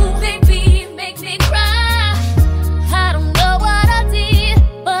trying to do, baby, make me cry. I don't know what I did,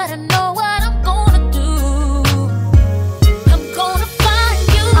 but I know what I'm gonna do. I'm gonna find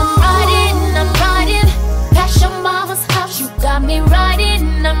you. I'm riding past your mama's house, you got me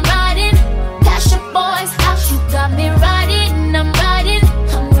riding. I'm riding past your boy's house, you got me riding. I'm riding,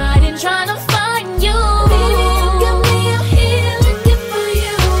 trying to find you. Give me a healing gift for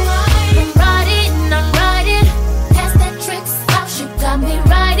you. I'm riding past that trick's house, you got me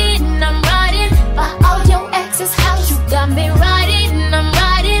riding. I'm riding by all your ex's house, you got me riding. I'm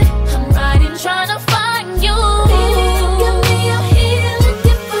riding, trying to find you. Give me a healing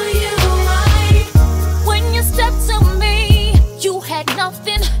gift for you. When you stepped to me, you had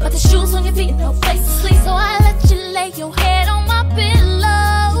nothing but the shoes on your feet and no place to sleep. So I let you lay your head on my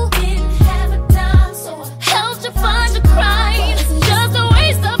pillow. Didn't have a dime, so I helped you find your crying. Just a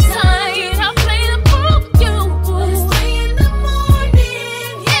waste of time. I played the fool for you. It's 3 in the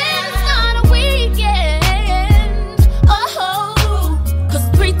morning, yeah. It's not a weekend. Oh, cause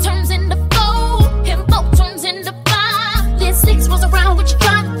 3 turns into 4, and 4 turns into 5. Then 6 was around, what you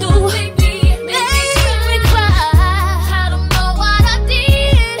trying to do? Baby, make me cry. I don't know what I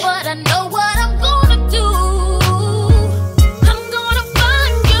did, but I know what I'm gonna do. I'm gonna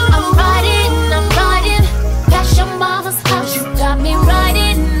find you. I'm riding past your mama's house, you got me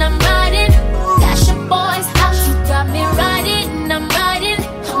riding. I'm riding past your boy's house, you got me riding. I'm riding,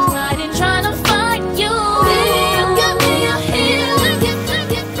 trying to find you. Give me a healing gift.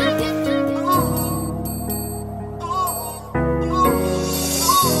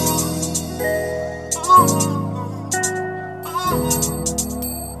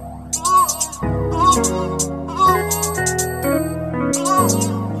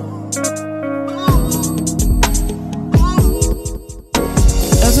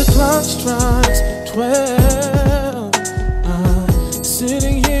 As the clock strikes 12, I'm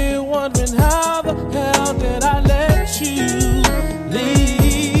sitting here wondering how the hell did I let you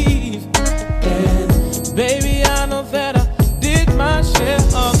leave? And baby, I know that I did my share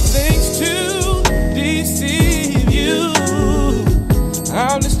of things to deceive you.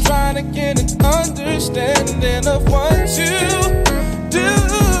 I'm just trying to get an understanding of what you do.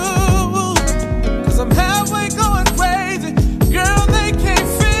 Cause I'm halfway going crazy. Girl, they can't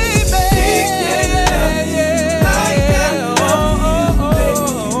free me.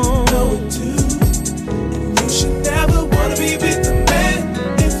 You should never wanna be with a man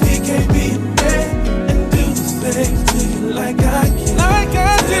if he can't be a man and do the things to you like I can. Like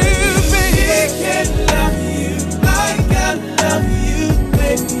I do, baby. He can't love you like I love you,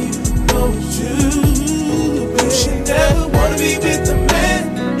 baby. You know it's true. You should never wanna be with a man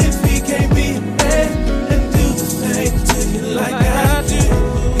if he can't be a man and do the things to you like I do.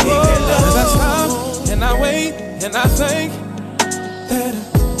 He can't love you. I stop and I wait and I think that I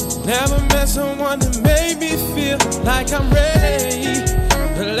never met someone that made me feel like I'm ready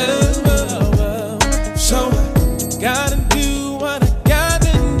to love. So I gotta do what I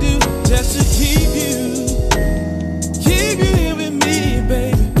gotta do just to keep you here with me,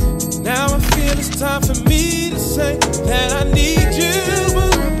 baby. Now I feel it's time for me to say that I need you,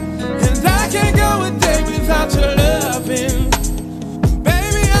 boo. And I can't go a day without your loving.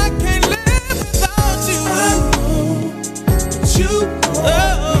 Baby, I can't live without you. I know that you no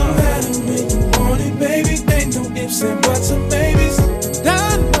matter when you want it, baby. Ain't no ifs and buts about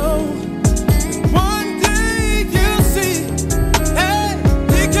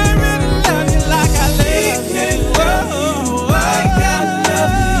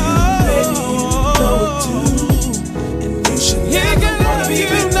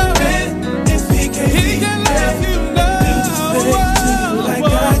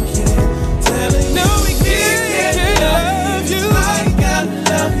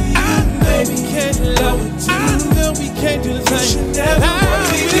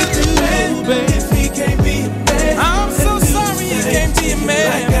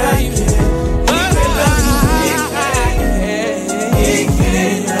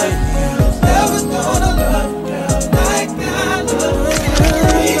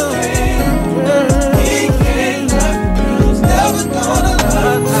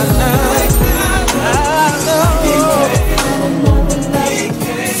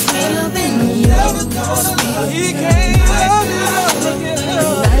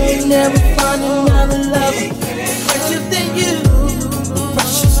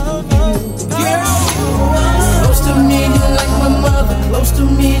Close to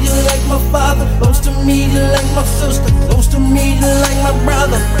me, you're like my father. Close to me, you're like my sister. Close to me, you're like my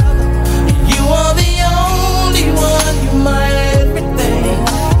brother. You are the only one, you're my everything.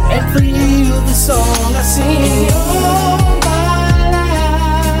 And for you, the song I sing. All my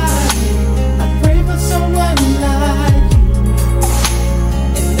life, I pray for someone like you.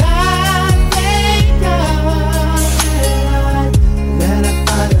 And I thank God that I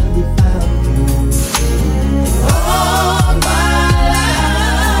finally found you. All my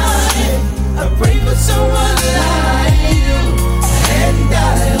life, I pray for someone like you. And I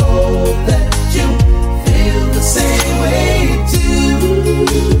hope that you feel the same way too.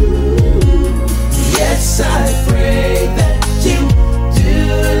 Yes, I pray that you do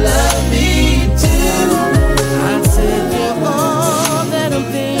love me too. I said you're all that I'm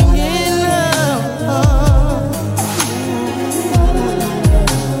thinking of,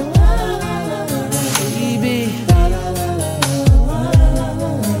 baby.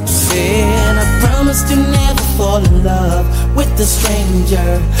 Saying I promised to never fall in love with a stranger.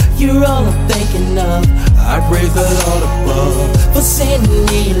 You're all I'm thinking of. I praise the Lord above for sending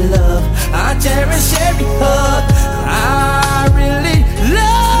me love. I cherish every hug. I really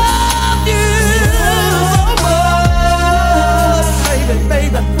love you so much, baby,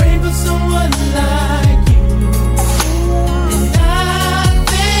 baby. I pray for someone like you, and I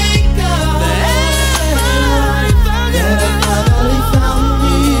thank God that I finally found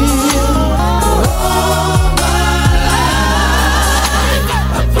you. All my life,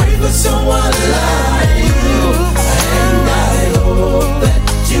 I pray for someone like you, and I hope that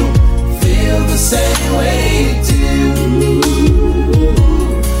you feel the same way too.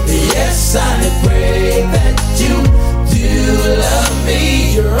 Yes, I pray that you do love me.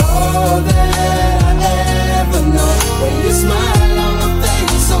 You're all that I ever know. When you smile on my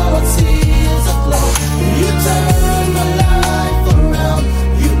face, all I see is a glow. You turn my life around.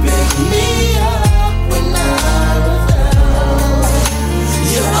 You pick me up when I was down.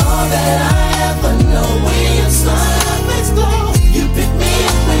 You're all that I ever know. When you smile, my face glow. You pick me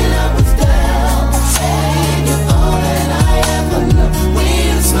up when I was down. Hey, you're all that I ever know. When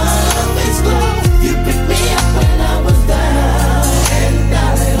you smile, my face glow. You pick me up when I was down. And I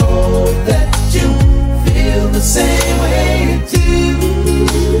hope that you feel the same way too.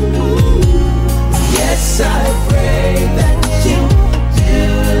 Yes, I pray that you do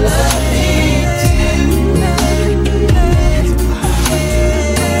love me too.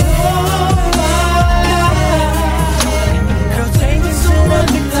 Girl, take me so much,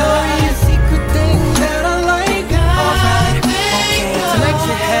 Victoria's Secret thing that I like. Okay, tonight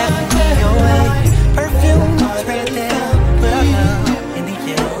you have me your way. Perfume right there, in the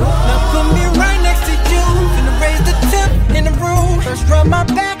air. Now put me right next to you. Gonna raise the temp in the room. First rub my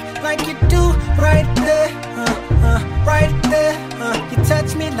back like you do right there, right there. You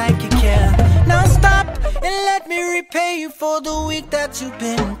touch me like you care. Now stop and let me repay you for the week that you've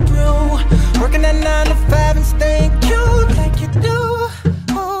been through. Working at 9 to 5 and staying cute like you do.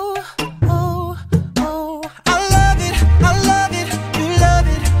 Oh, oh, oh. I love it, I love it. You love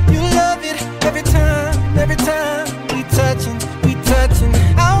it, you love it. Every time we touching, we touching.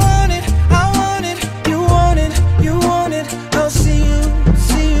 I want it, I want it. You want it, you want it. I'll see you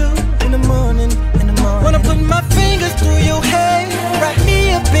in the morning, in the morning. Wanna put my fingers through your hair, wrap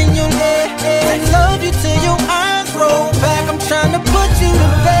me up in your neck, and love you till your eyes roll back. I'm trying to put you to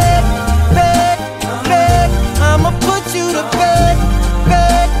bed, bed, bed. I'ma put you to bed,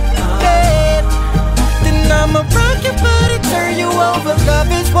 bed, bed. Then I'ma rock your body, turn you over.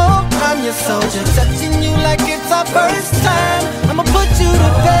 Love is war, I'm your soldier, touching you like it's our first time. I'ma put you to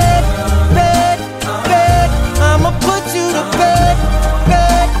bed, bed, bed. I'ma put you to bed,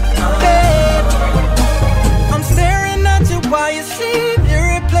 bed, bed. I'm staring at you while you sleep,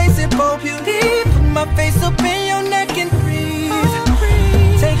 irreplaceable beauty. Put my face up in your neck and breathe.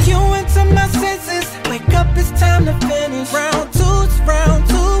 Take you into my senses. Wake up, it's time to finish. Round two, it's round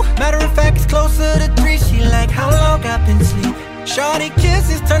two. Matter of fact, it's closer to 3. She like how long I've been asleep. Shorty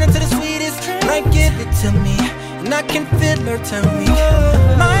kisses turn into the sweetest. Like give it to me, and I can feel her turn weak.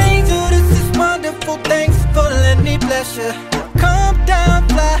 My angel, this is wonderful. Thanks for letting me bless you. Come down,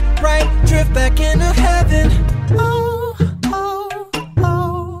 fly right, drift back into heaven. Oh, oh,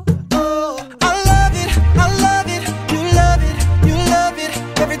 oh, oh. I love it, I love it. You love it, you love it.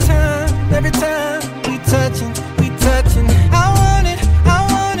 Every time we touching, we touching. I want it, I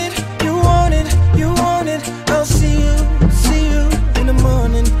want it. You want it, you want it. I'll see you in the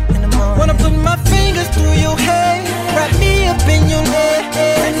morning, in the morning. Wanna put my fingers through your hair, wrap me up in your neck,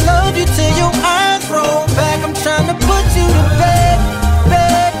 and love you till your eyes roll back. I'm trying to put you to bed.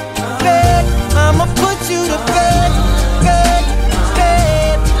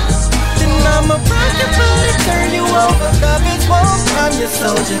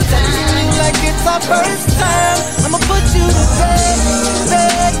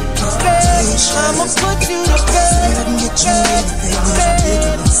 I'ma put you to bed. I can get you anything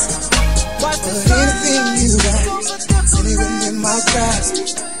ridiculous. But anything you got, it's anything in my grasp.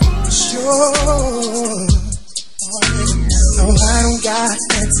 Sure. No, I don't got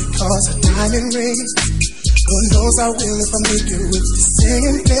fancy cars or diamond rings. Lord knows I will if I make it with the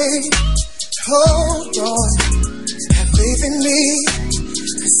singing thing. Hold on, have faith in me.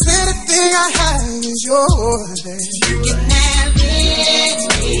 'Cause anything I have is yours, baby. You can have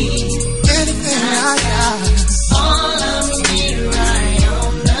anything. Anything I got. All of me right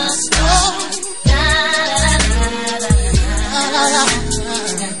on the spot.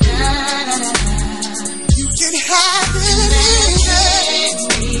 You can have anything.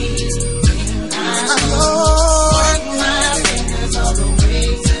 I know. Work my fingers all the way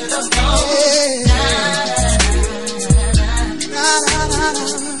to the bone.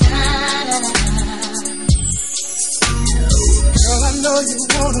 Girl, I know you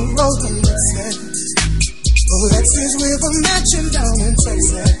wanna roll the Lexus. Lexus with a mansion down in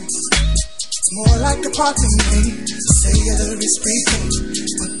Texas. It's more like a party name. Sailor is prepaid,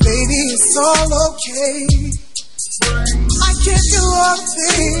 but baby, it's all okay. I can't do all the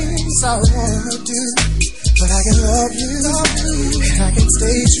things I wanna do, but I can love you, and I can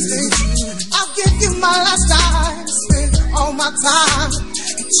stay true. I'll give you my lifetime, spend all my time.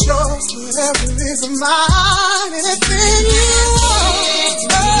 It's yours, whatever is mine. Anything you want,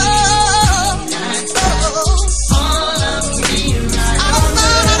 all of me, right? I don't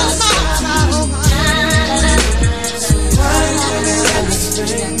mind.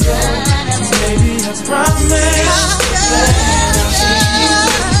 Baby, I promise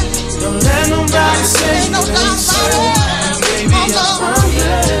don't let nobody say you ain't so. Baby, I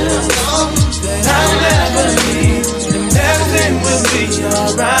promise that I'll never leave and everything will be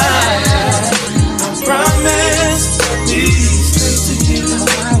alright. I promise these things to you,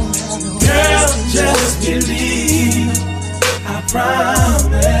 girl, just believe. I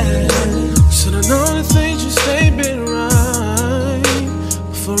promise. Should I know the things you say been right?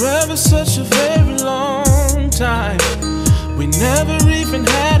 Forever such a very long time. We never even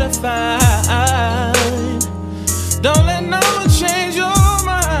had a fight. Don't let no one change your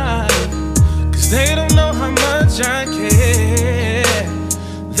mind, 'cause they don't know how much I care.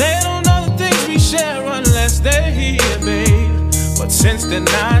 They don't know the things we share unless they're here, babe. But since they're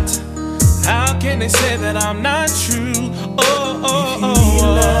not, how can they say that I'm not true? Oh, oh, oh, oh,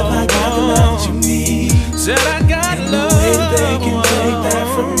 love, I got the love you need. Said I got love. They can take that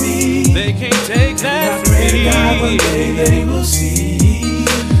from me. They can't take that from me. God, one day they will see.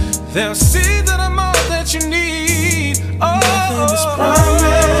 They'll see that I'm all that you need. Oh, nothing is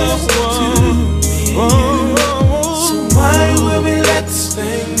promised to me. So why will we let this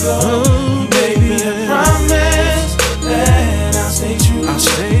thing go? Baby, I promise that I'll stay true. I'll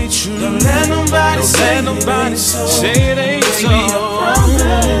stay true. Don't let nobody say it ain't so. Baby, I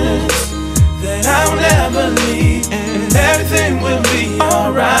promise that I'll never leave and everything will be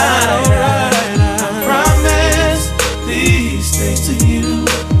alright. I promise these things to you,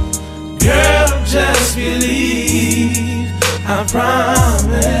 girl, just believe. I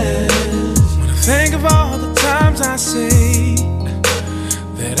promise. When I think of all the times I say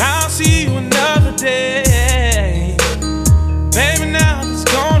that I'll see you another day, baby, now it's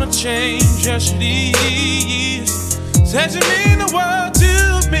gonna change. Just leave. Said you mean the world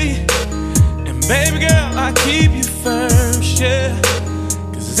to me. Baby girl, I keep you first, yeah,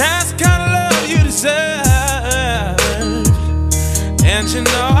 'cause that's the kind of love you deserve. And you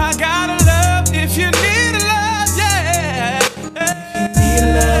know I gotta love if you need a love, yeah. If you need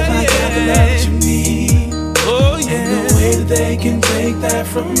a love, I got the love you need. Oh yeah. Ain't no way that they can take that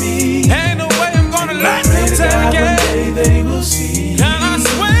from me. Ain't no way I'm gonna let them take it. One day they will see. And I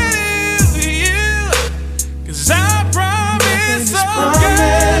swear to you, 'cause I promise, so good.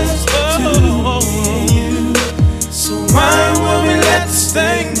 So why won't we let this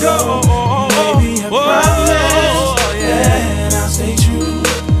thing go? Baby, I promise that I'll stay true.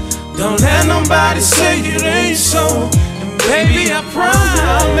 Don't let nobody say it ain't so. And baby, I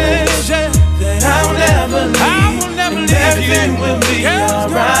promise that I'll never leave. And everything will be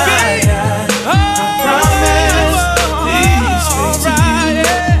alright. I promise these things to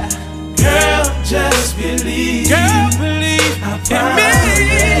you, girl, just believe. Girl, believe I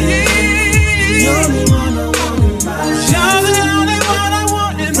promise. The only one I want in my life. You're the only one I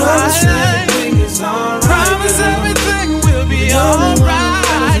want in my life. Everything is alright. Promise everything will be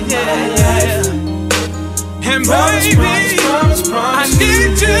alright. Yeah. And